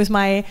hopefully with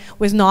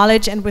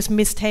knowledge and with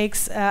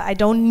mistakes. I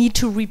don't need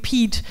to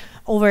repeat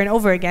over and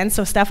over again.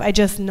 So stuff I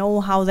just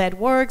know how that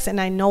works, and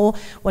I know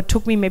what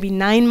took me maybe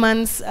 9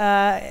 months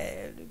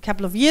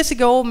couple of years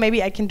ago,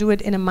 maybe I can do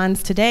it in a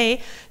month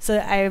today.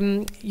 So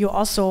you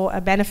also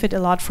benefit a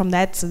lot from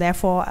that. So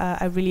therefore,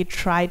 I really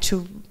try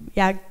to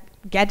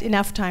get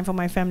enough time for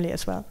my family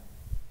as well.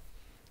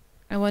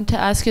 I want to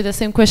ask you the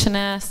same question I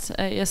asked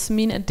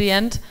Yasmin at the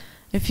end.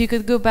 If you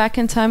could go back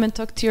in time and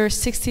talk to your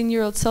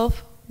 16-year-old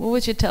self, what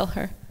would you tell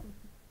her?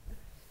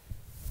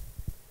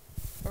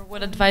 Or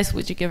what advice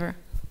would you give her?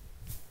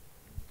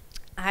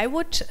 I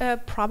would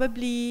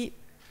probably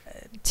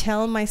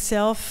tell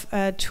myself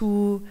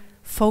to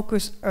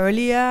focus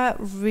earlier,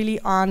 really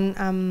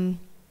on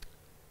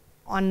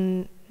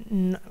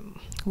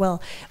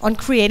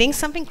creating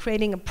something,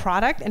 creating a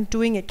product, and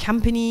doing a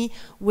company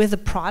with a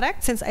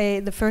product. Since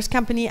the first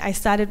company I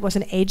started was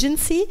an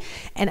agency,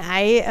 and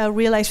I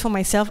realized for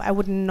myself I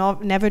would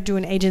never do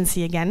an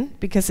agency again,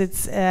 because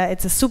it's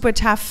a super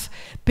tough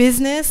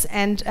business,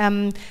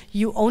 and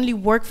you only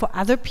work for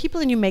other people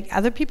and you make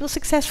other people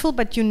successful,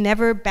 but you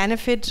never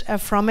benefit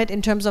from it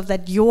in terms of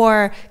that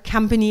your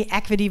company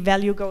equity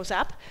value goes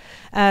up.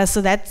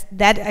 So that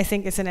I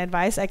think is an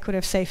advice. I could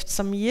have saved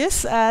some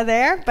years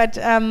there, but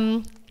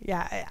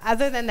yeah,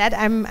 other than that,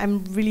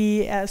 I'm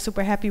really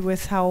super happy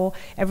with how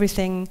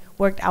everything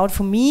worked out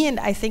for me, and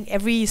I think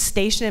every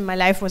station in my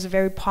life was a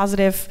very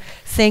positive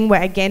thing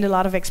where I gained a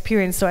lot of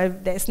experience. So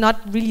there's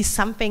not really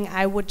something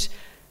I would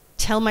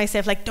tell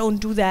myself like don't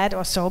do that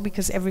or so,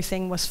 because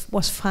everything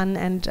was fun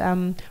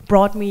and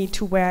brought me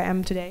to where I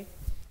am today.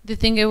 Do you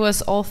think it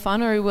was all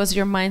fun, or it was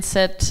your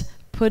mindset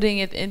putting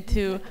it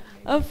into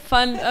a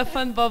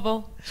fun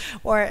bubble?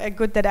 Or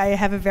good that I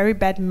have a very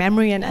bad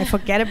memory and I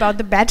forget about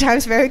the bad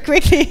times very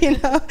quickly, you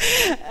know.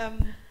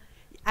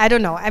 I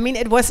don't know. I mean,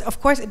 it was, of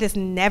course, it is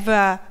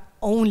never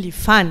only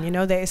fun, you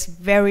know. There is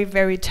very,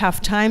 very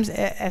tough times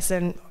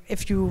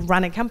if you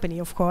run a company,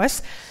 of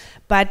course.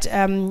 But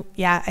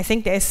yeah, I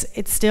think it's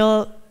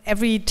still,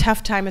 every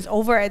tough time is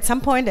over at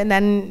some point, and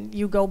then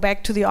you go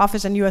back to the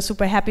office and you are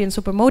super happy and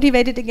super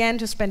motivated again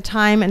to spend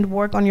time and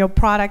work on your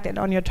product and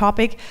on your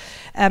topic.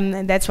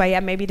 And that's why, yeah,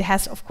 maybe it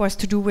has, of course,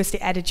 to do with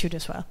the attitude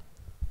as well.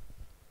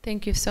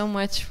 Thank you so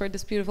much for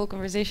this beautiful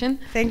conversation.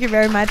 Thank you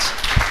very much.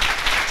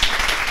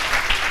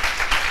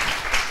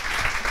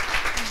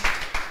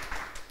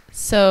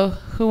 So,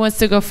 who wants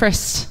to go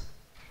first?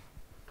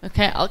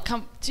 Okay, I'll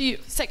come to you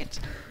second.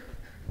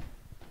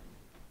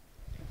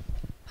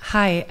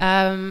 Hi,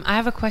 I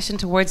have a question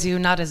towards you,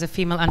 not as a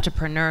female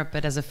entrepreneur,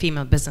 but as a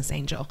female business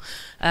angel.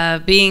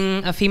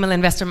 Being a female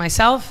investor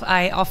myself,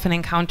 I often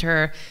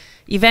encounter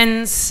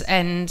events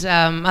and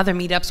other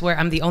meetups where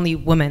I'm the only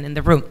woman in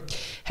the room.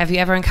 Have you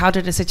ever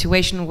encountered a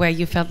situation where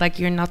you felt like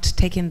you're not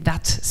taken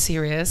that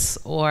serious,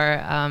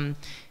 or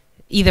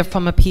either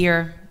from a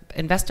peer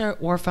investor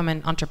or from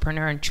an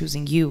entrepreneur and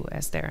choosing you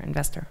as their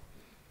investor?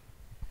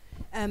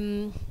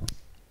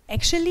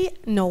 Actually,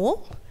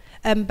 no.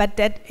 But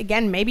that,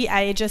 again, maybe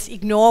I just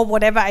ignore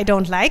whatever I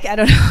don't like, I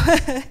don't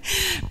know.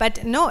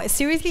 But no,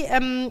 seriously,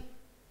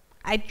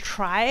 I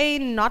try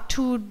not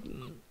to,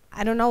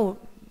 I don't know,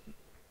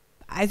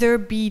 either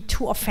be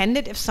too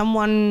offended if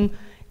someone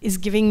is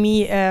giving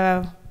me,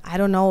 I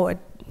don't know, a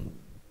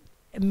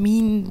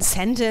mean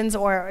sentence,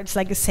 or it's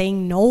like a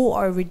saying no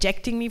or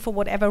rejecting me for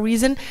whatever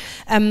reason.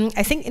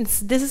 I think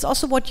this is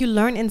also what you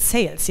learn in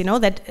sales, you know,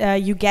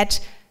 that you get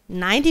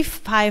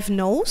 95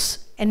 no's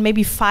and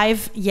maybe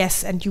 5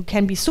 yes, and you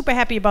can be super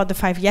happy about the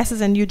 5 yeses,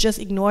 and you just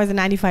ignore the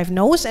 95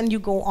 no's and you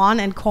go on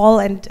and call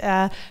and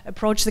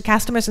approach the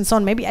customers and so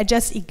on. Maybe I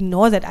just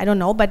ignore that, I don't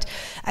know, but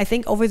I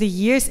think over the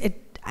years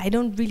I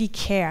don't really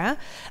care.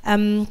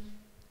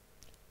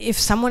 If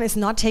someone is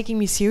not taking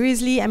me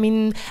seriously, I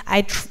mean,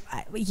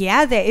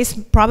 yeah, there is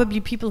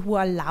probably people who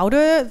are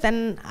louder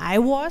than I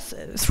was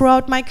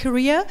throughout my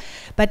career,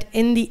 but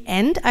in the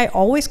end, I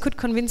always could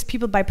convince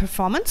people by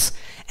performance.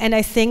 And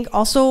I think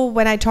also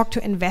when I talk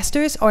to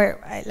investors,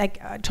 or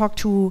talk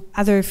to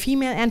other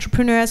female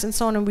entrepreneurs and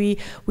so on, and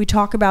we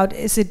talk about,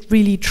 is it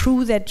really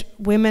true that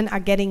women are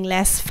getting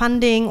less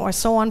funding or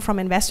so on from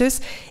investors?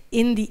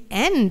 In the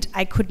end,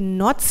 I could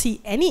not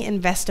see any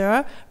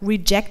investor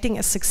rejecting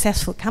a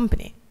successful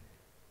company.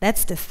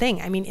 That's the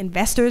thing. I mean,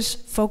 investors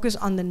focus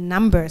on the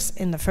numbers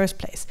in the first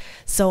place.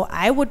 So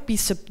I would be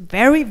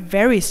very,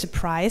 very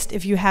surprised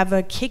if you have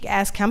a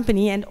kick-ass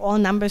company and all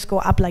numbers go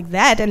up like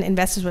that, and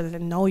investors will say,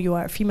 no, you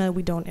are a female,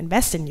 we don't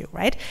invest in you,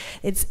 right?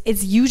 It's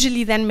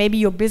usually then maybe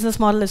your business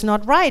model is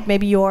not right,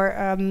 maybe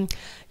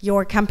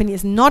your company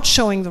is not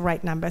showing the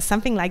right numbers,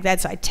 something like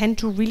that. So I tend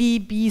to really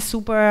be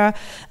super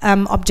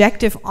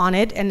objective on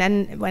it, and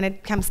then when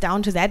it comes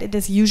down to that, it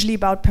is usually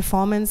about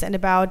performance and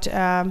about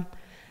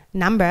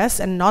numbers,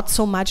 and not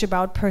so much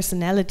about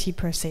personality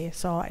per se.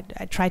 So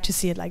I try to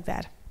see it like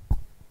that.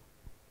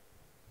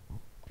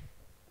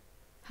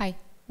 Hi,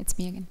 it's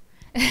me again.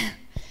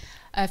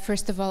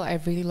 First of all, I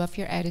really love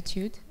your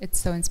attitude. It's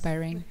so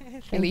inspiring.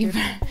 Really,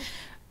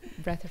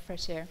 breath of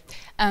fresh air.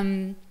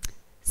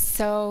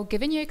 So,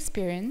 given your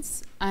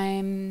experience,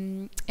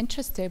 I'm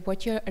interested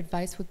what your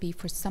advice would be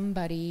for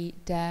somebody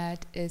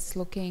that is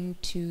looking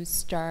to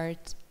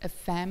start a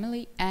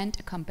family and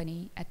a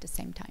company at the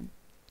same time.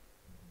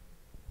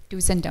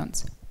 Do's and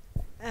don'ts.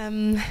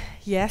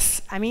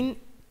 Yes, I mean,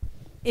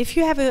 if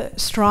you have a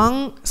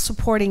strong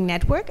supporting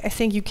network, I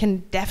think you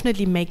can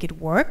definitely make it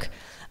work.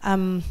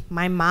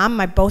 My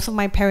mom, both of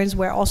my parents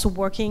were also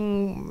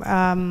working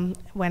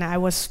when I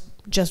was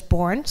just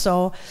born,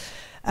 so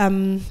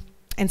and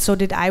so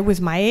did I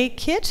with my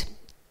kid.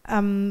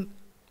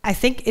 I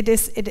think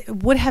it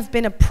would have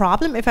been a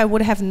problem if I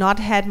would have not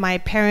had my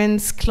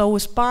parents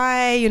close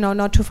by, you know,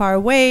 not too far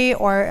away,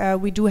 or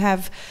we do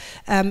have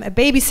a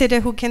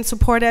babysitter who can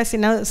support us, you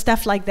know,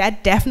 stuff like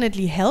that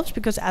definitely helps,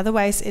 because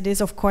otherwise it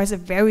is of course a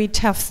very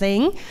tough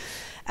thing.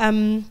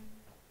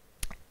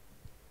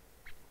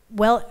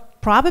 Well,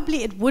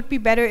 probably it would be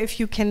better if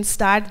you can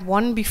start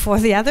one before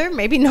the other,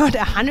 maybe not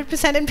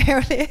 100% in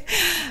parallel.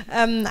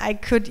 I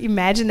could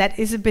imagine that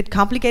is a bit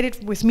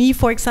complicated. With me,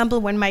 for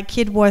example, when my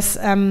kid was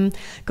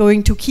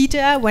going to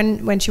Kita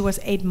when she was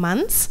 8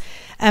 months,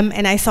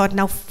 and I thought,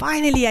 now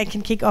finally I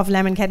can kick off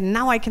LEMONCAT,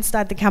 now I can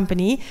start the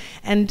company.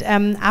 And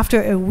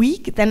after a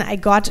week, then I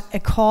got a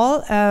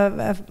call,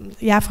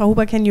 yeah, Frau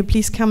Huber, can you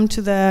please come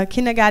to the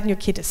kindergarten, your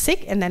kid is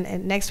sick, and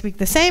then next week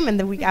the same, and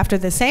the week after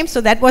the same. So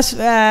that was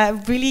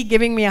really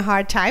giving me a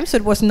hard time. So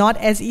it was not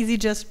as easy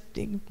just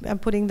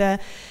putting the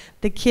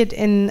kid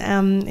in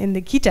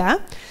the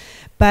Kita.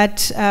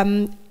 But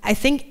I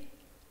think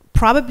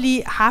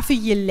probably half a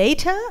year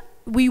later,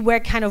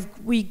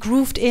 we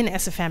grooved in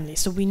as a family.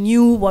 So we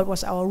knew what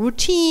was our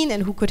routine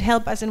and who could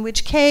help us in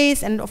which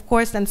case. And of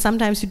course, then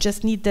sometimes you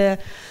just need the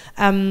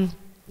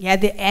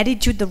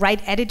attitude, the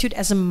right attitude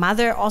as a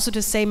mother, also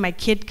to say my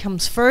kid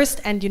comes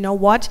first, and you know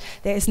what,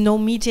 there is no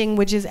meeting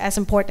which is as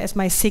important as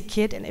my sick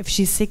kid, and if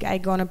she's sick,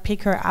 I'm gonna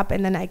pick her up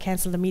and then I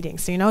cancel the meeting.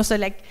 So, you know, so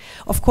like,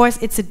 of course,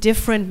 it's a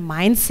different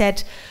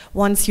mindset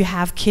once you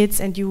have kids,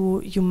 and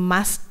you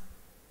must,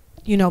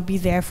 you know, be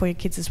there for your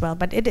kids as well.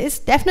 But it is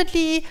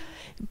definitely,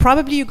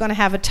 probably you're gonna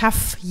have a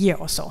tough year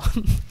or so.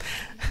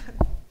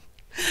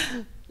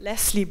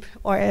 Less sleep,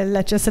 or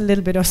just a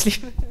little bit of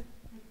sleep.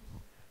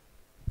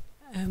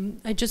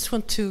 I just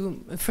want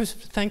to first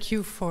thank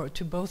you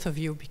to both of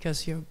you,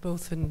 because you're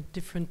both in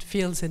different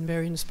fields and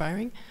very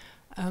inspiring.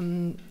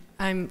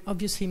 I'm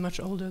obviously much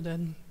older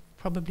than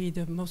probably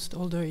the most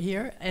older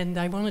here, and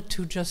I wanted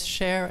to just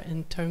share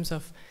in terms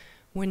of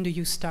when do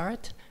you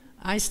start.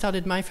 I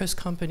started my first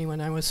company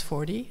when I was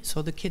 40,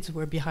 so the kids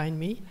were behind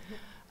me.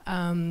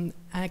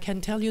 I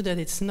can tell you that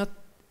it's not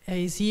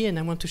easy, and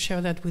I want to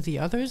share that with the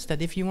others,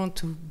 that if you want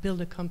to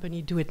build a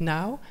company, do it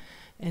now,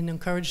 and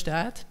encourage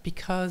that,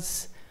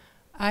 because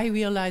I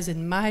realize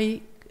in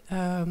my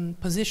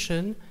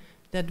position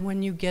that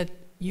when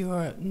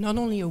you're not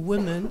only a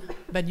woman,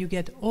 but you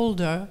get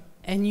older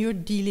and you're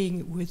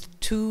dealing with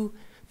two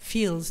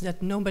fields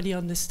that nobody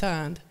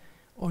understands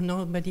or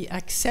nobody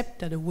accepts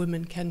that a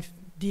woman can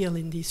deal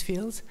in these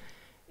fields,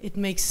 it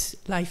makes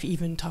life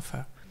even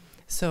tougher.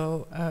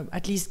 So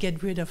at least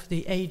get rid of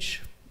the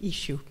age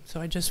issue.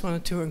 So I just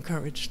wanted to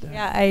encourage that.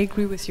 Yeah, I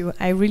agree with you.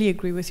 I really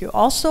agree with you.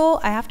 Also,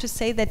 I have to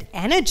say that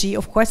energy,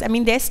 of course, I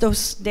mean, there's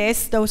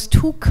those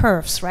two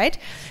curves, right?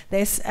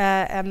 There's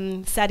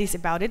studies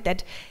about it,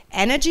 that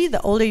energy,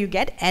 the older you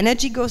get,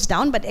 energy goes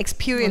down, but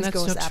experience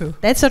goes up. True.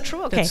 That's not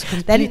true? Okay.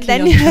 Then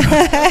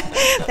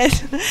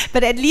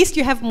but at least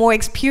you have more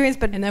experience.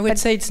 And I would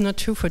say it's not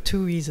true for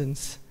two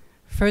reasons.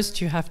 First,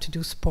 you have to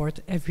do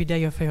sport every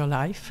day of your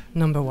life,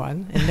 number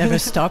one, and never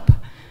stop.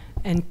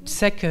 And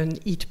second,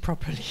 eat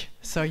properly.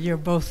 So you're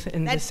both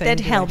in the same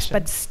direction. That helps,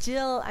 but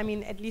still, I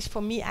mean, at least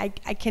for me, I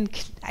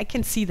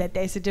can see that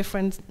there's a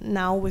difference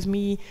now with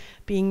me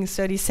being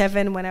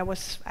 37 when I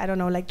was, I don't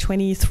know, like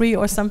 23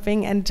 or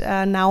something, and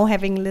now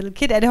having a little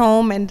kid at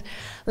home and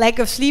lack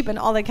of sleep and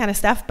all that kind of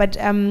stuff. But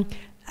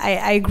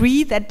I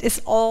agree that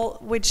is all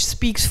which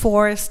speaks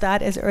for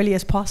start as early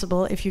as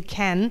possible if you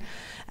can,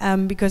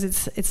 because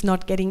it's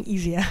not getting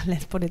easier.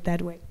 Let's put it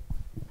that way.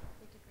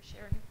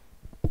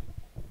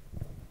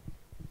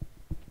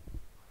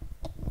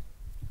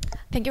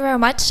 Thank you very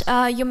much.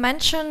 You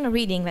mentioned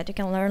reading, that you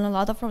can learn a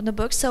lot from the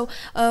books. So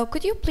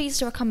could you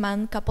please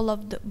recommend a couple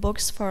of the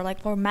books for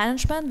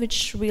management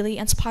which really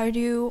inspired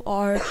you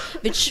or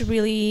which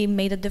really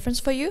made a difference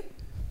for you?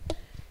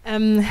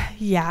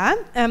 Yeah.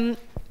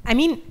 I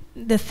mean,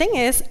 the thing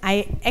is,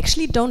 I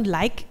actually don't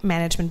like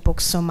management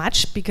books so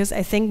much, because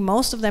I think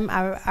most of them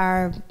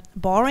are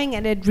boring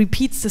and it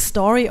repeats the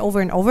story over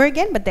and over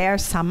again, but there are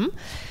some.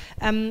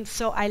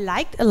 So I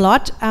liked a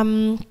lot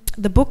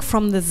the book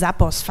from the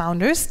Zappos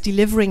founders,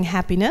 Delivering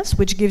Happiness,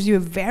 which gives you a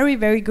very,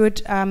 very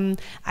good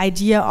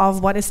idea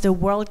of what is the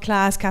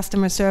world-class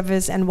customer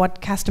service and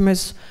what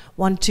customers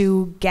want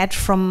to get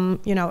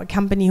from, you know, a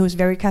company who's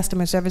very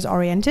customer service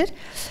oriented.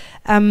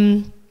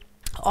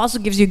 Also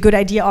gives you a good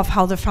idea of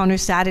how the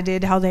founders started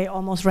it, how they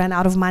almost ran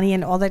out of money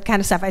and all that kind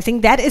of stuff. I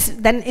think that is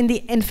then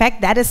in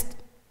fact that is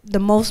the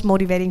most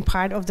motivating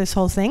part of this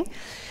whole thing.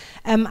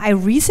 I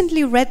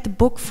recently read the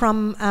book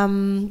from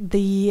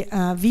the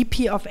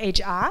VP of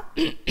HR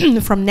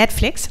from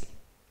Netflix.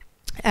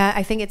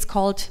 I think it's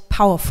called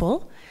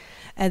Powerful.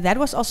 That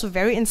was also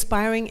very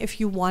inspiring if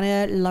you want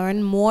to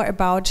learn more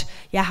about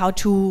how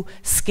to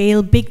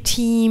scale big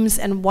teams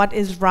and what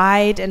is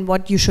right and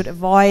what you should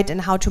avoid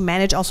and how to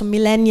manage also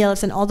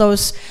millennials and all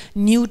those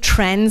new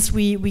trends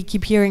we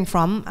keep hearing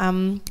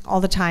from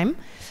all the time.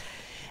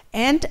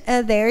 And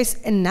there's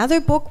another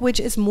book which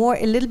is more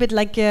a little bit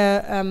like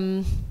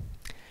a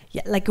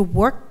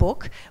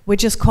workbook,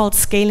 which is called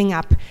Scaling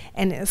Up.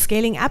 And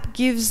Scaling Up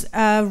gives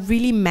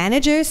really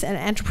managers and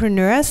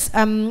entrepreneurs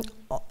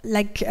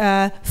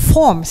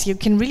forms. You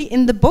can really,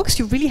 in the books,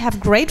 you really have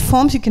great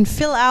forms you can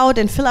fill out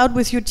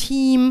with your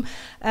team,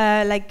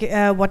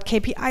 what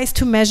KPIs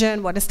to measure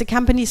and what is the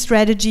company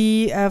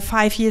strategy,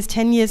 5 years,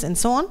 10 years, and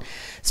so on.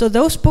 So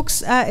those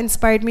books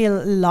inspired me a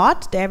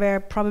lot. There were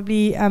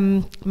probably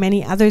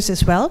many others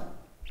as well.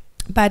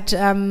 But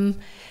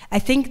I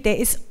think there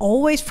is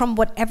always, from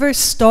whatever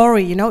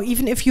story,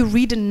 even if you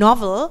read a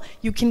novel,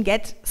 you can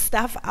get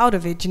stuff out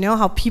of it,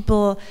 how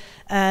people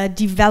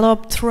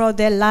developed throughout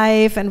their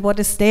life and what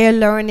is their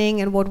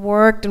learning and what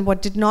worked and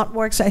what did not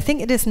work. So I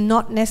think it is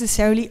not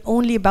necessarily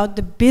only about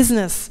the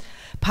business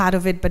part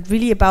of it, but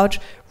really about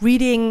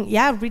reading.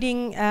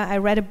 I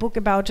read a book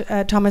about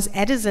Thomas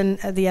Edison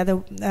the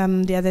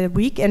other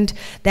week, and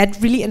that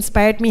really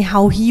inspired me.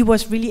 How he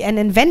was really an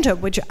inventor,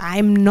 which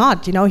I'm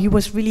not. He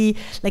was really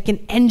like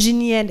an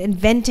engineer and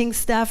inventing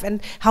stuff,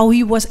 and how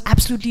he was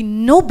absolutely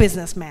no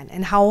businessman,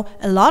 and how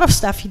a lot of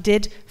stuff he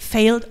did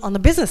failed on the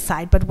business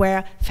side, but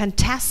were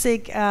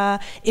fantastic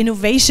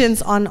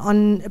innovations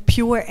on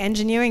pure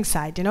engineering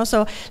side.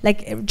 So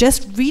like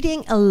just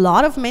reading a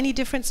lot of many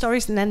different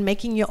stories and then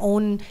getting your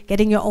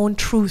own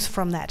truth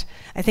from that.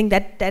 I think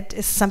that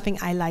is something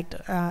I liked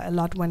a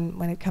lot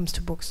when it comes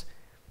to books.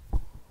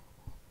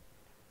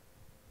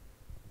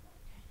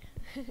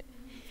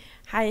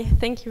 Hi,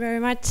 thank you very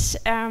much.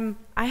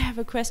 I have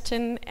a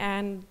question,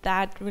 and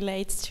that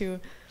relates to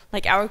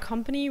like our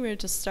company. We're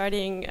just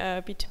starting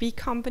a B2B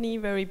company,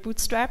 very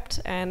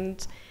bootstrapped,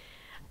 and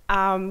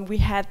we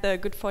had the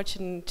good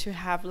fortune to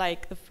have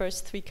like the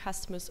first 3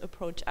 customers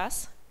approach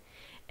us.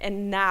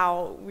 And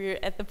now we're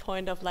at the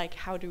point of like,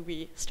 how do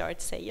we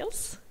start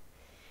sales?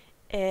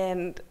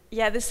 And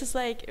yeah, this is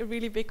like a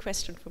really big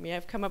question for me.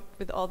 I've come up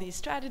with all these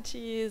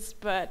strategies,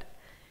 but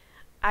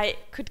I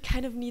could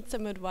kind of need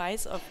some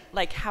advice of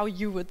like how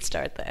you would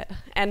start that.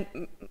 And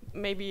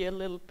maybe a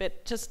little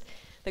bit just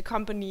the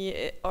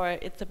company, or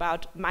it's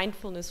about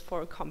mindfulness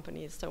for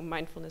companies, so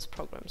mindfulness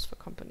programs for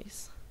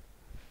companies.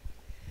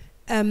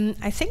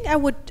 I think I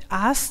would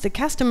ask the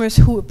customers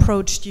who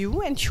approached you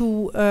and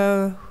who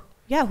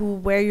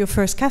were your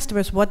first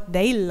customers, what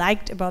they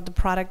liked about the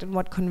product and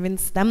what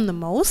convinced them the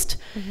most.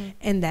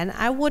 And then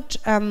I would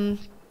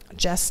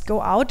just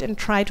go out and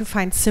try to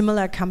find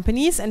similar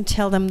companies and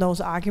tell them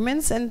those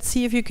arguments and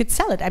see if you could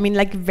sell it. I mean,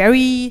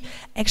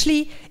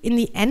 actually, in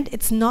the end,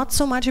 it's not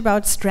so much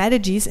about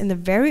strategies. In the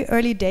very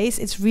early days,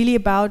 it's really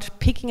about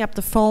picking up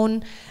the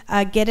phone,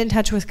 get in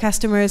touch with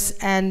customers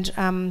and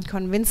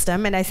convince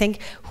them. And I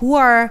think who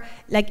are,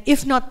 like,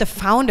 if not the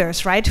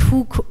founders, right,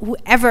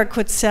 whoever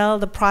could sell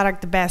the product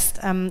the best,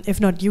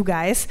 if not you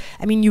guys.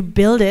 I mean, you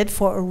build it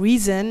for a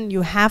reason.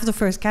 You have the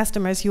first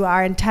customers. You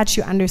are in touch.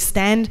 You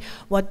understand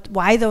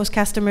why those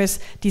customers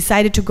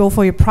decided to go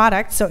for your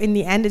product. So in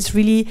the end, it's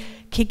really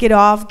kick it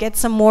off, get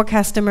some more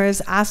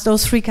customers, ask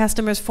those 3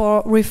 customers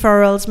for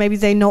referrals. Maybe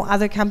they know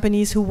other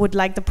companies who would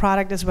like the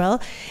product as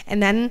well.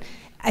 And then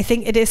I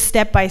think it is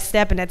step by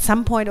step. And at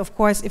some point, of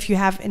course, if you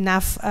have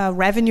enough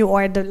revenue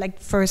or the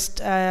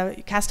first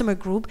customer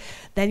group,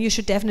 then you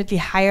should definitely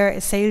hire a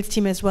sales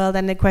team as well.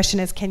 Then the question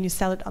is, can you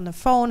sell it on the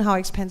phone? How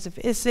expensive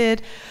is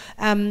it?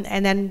 And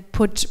then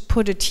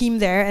put a team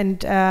there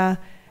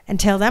and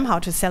tell them how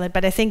to sell it.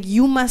 But I think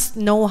you must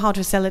know how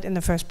to sell it in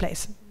the first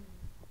place.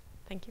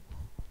 Thank you.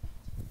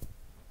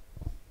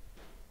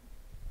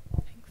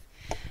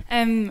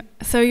 Thanks.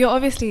 So you're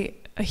obviously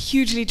a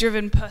hugely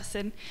driven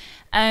person,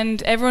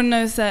 and everyone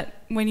knows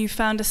that when you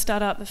found a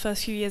startup, the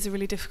first few years are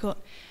really difficult,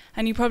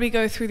 and you probably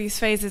go through these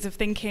phases of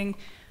thinking,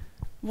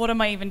 what am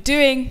I even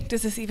doing?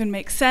 Does this even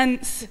make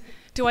sense?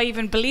 Do I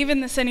even believe in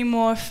this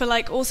anymore? For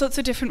like all sorts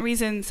of different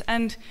reasons.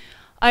 And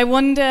I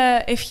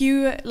wonder if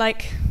you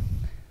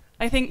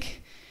I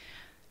think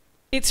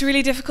it's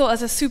really difficult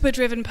as a super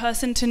driven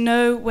person to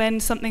know when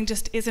something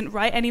just isn't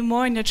right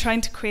anymore, and you're trying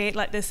to create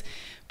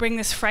bring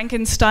this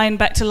Frankenstein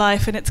back to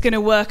life, and it's going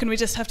to work, and we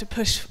just have to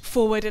push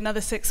forward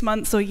another 6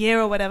 months or year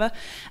or whatever.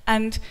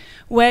 And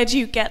where do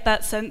you get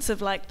that sense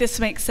of this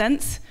makes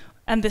sense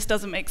and this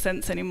doesn't make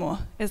sense anymore?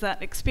 Is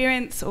that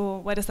experience,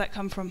 or where does that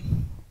come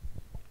from?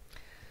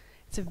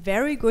 It's a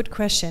very good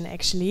question,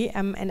 actually,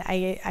 and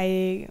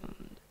I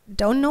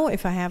don't know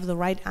if I have the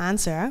right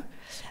answer.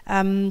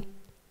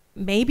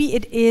 Maybe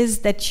it is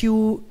that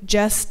you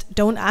just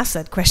don't ask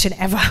that question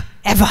ever.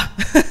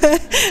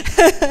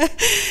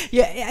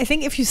 Yeah, I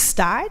think if you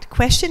start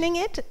questioning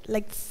it,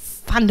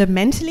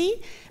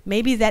 fundamentally,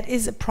 maybe that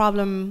is a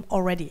problem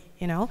already,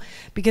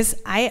 because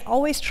I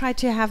always try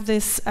to have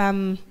this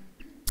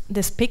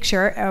this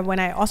picture when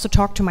I also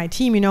talk to my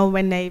team, you know,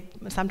 when they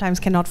sometimes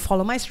cannot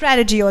follow my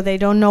strategy or they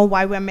don't know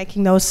why we're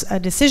making those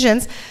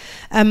decisions.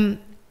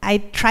 I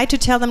try to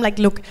tell them, like,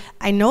 look,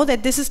 I know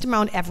that this is the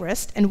Mount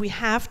Everest and we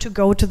have to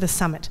go to the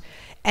summit.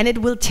 And it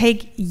will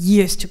take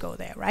years to go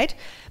there, right?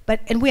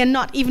 And we are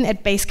not even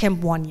at base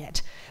camp 1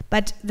 yet.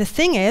 But the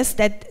thing is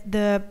that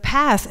the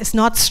path is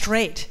not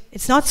straight.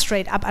 It's not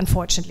straight up,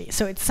 unfortunately.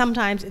 So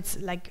sometimes it's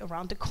like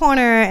around the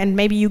corner, and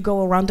maybe you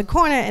go around the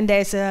corner and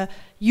there's a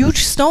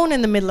huge stone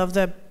in the middle of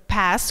the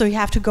path, so you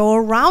have to go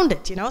around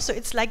it, you know? So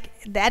it's like,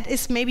 that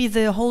is maybe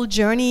the whole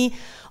journey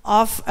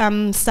of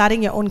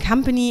starting your own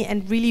company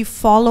and really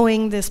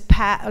following this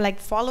path, like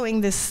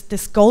following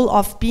this goal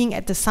of being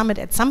at the summit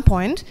at some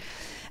point.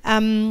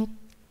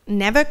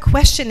 Never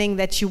questioning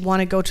that you want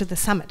to go to the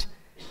summit.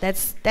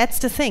 That's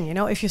the thing, you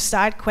know. If you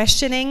start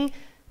questioning,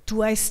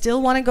 do I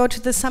still want to go to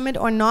the summit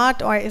or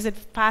not, or is it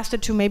faster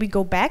to maybe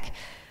go back,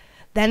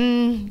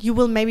 then you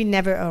will maybe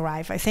never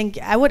arrive. I think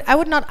I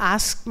would not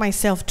ask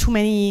myself too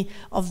many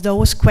of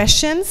those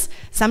questions.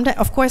 Sometimes,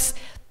 of course,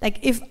 like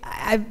if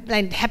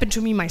it happened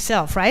to me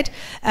myself, right?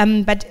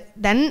 But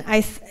then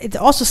it's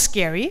also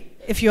scary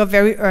if you're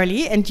very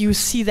early and you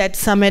see that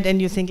summit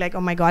and you think like,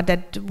 oh my God,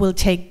 that will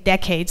take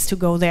decades to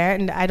go there,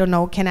 and I don't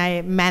know, can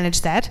I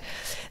manage that?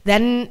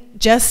 Then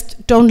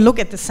just don't look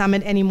at the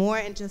summit anymore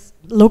and just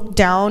look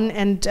down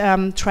and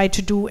try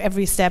to do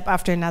every step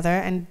after another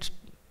and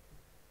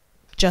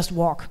just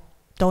walk.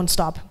 Don't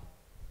stop.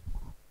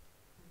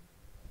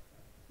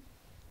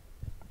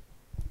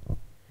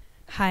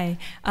 Hi,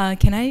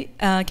 can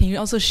you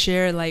also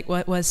share like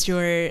what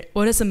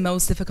is the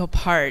most difficult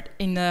part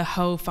in the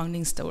whole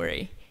founding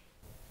story?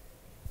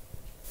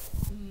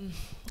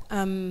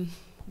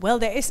 Well,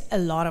 there is a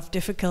lot of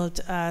difficult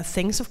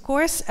things, of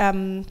course.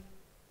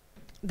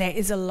 There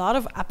is a lot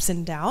of ups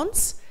and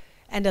downs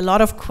and a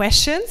lot of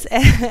questions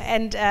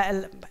and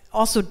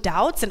also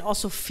doubts and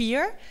also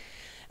fear.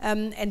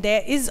 And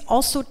there is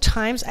also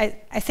times,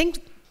 I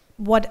think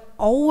what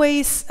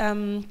always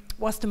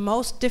was the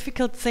most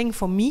difficult thing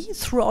for me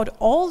throughout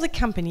all the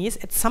companies,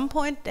 at some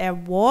point there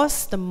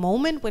was the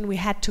moment when we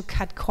had to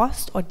cut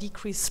cost or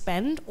decrease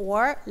spend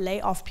or lay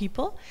off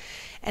people.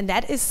 And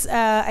that is,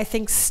 I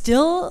think,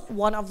 still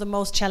one of the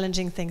most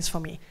challenging things for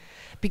me.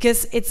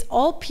 Because it's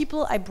all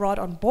people I brought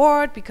on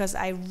board because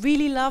I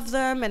really love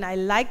them and I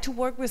like to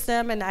work with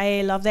them and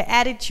I love their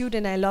attitude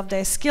and I love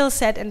their skill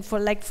set, and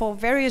for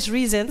various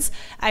reasons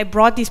I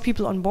brought these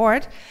people on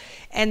board.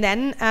 And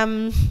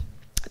then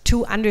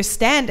to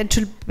understand and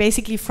to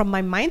basically from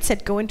my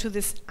mindset go into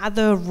this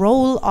other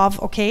role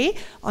of, okay,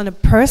 on a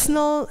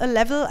personal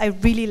level I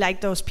really like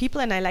those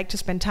people and I like to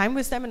spend time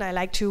with them and I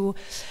like to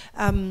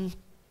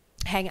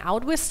hang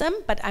out with them,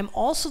 but I'm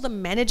also the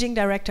managing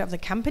director of the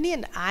company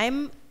and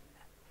I'm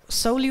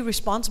solely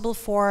responsible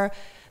for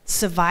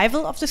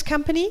survival of this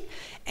company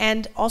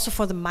and also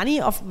for the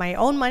money of my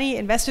own money,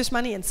 investors'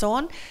 money and so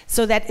on.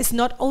 So that is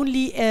not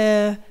only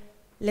a,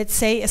 let's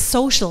say, a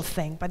social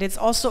thing, but it's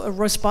also a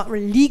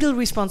legal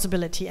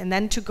responsibility. And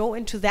then to go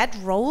into that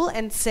role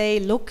and say,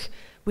 look,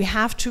 we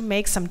have to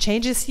make some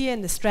changes here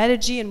in the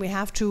strategy and we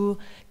have to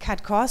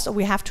cut costs or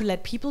we have to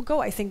let people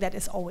go, I think that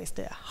is always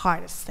the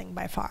hardest thing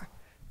by far.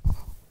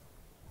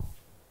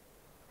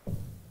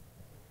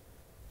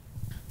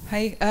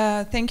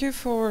 Hi, thank you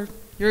for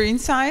your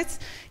insights.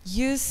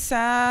 You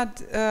said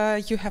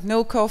you have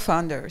no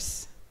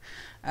co-founders.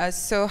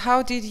 So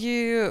how did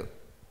you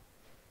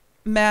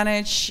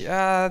manage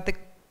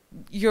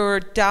your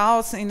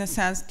doubts in a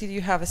sense? Did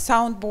you have a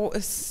soundboard,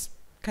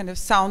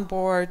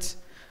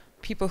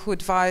 people who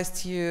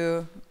advised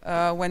you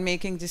when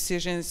making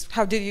decisions?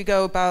 How did you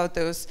go about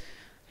those,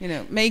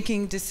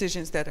 making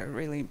decisions that are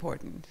really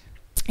important?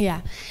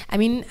 Yeah, I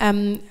mean,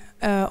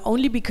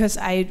 only because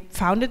I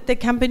founded the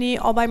company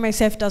all by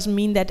myself doesn't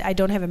mean that I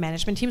don't have a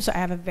management team. So I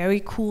have a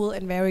very cool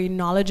and very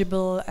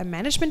knowledgeable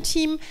management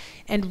team,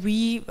 and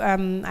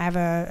I have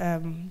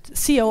a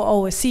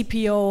COO, a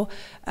CPO,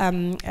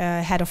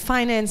 head of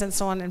finance, and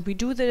so on. And we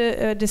do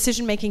the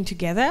decision making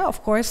together.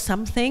 Of course,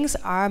 some things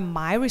are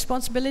my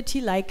responsibility,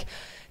 like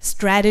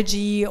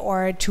strategy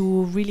or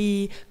to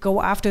really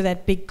go after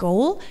that big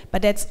goal,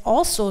 but that's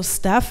also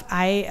stuff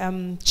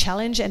I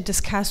challenge and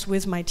discuss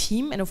with my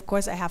team. And of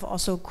course I have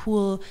also a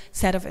cool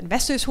set of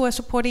investors who are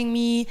supporting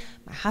me.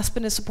 My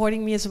husband is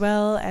supporting me as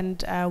well,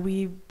 and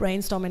we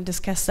brainstorm and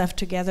discuss stuff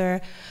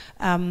together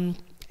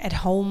at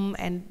home.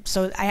 And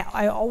so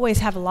I always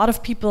have a lot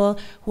of people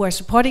who are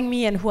supporting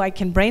me and who I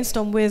can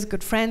brainstorm with,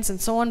 good friends and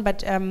so on.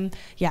 But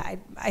yeah,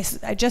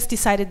 I just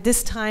decided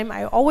this time,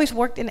 I always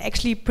worked in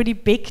actually pretty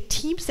big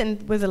teams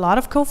and with a lot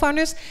of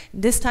co-founders.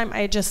 This time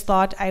I just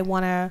thought I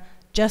want to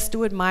just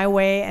do it my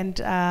way and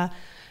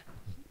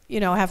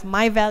have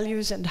my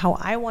values and how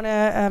I want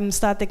to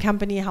start the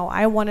company, how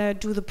I want to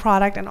do the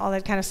product and all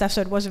that kind of stuff.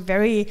 So it was a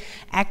very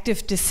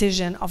active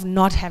decision of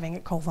not having a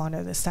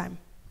co-founder this time.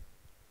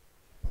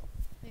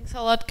 Thanks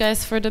a lot,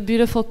 guys, for the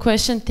beautiful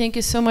question. Thank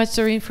you so much,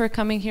 Doreen, for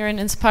coming here and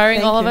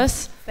inspiring all of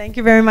us. Thank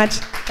you very much.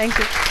 Thank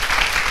you.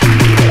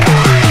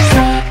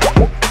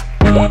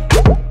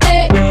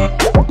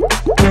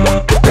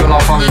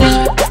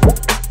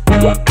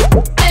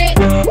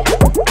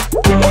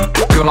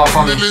 You're not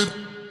family.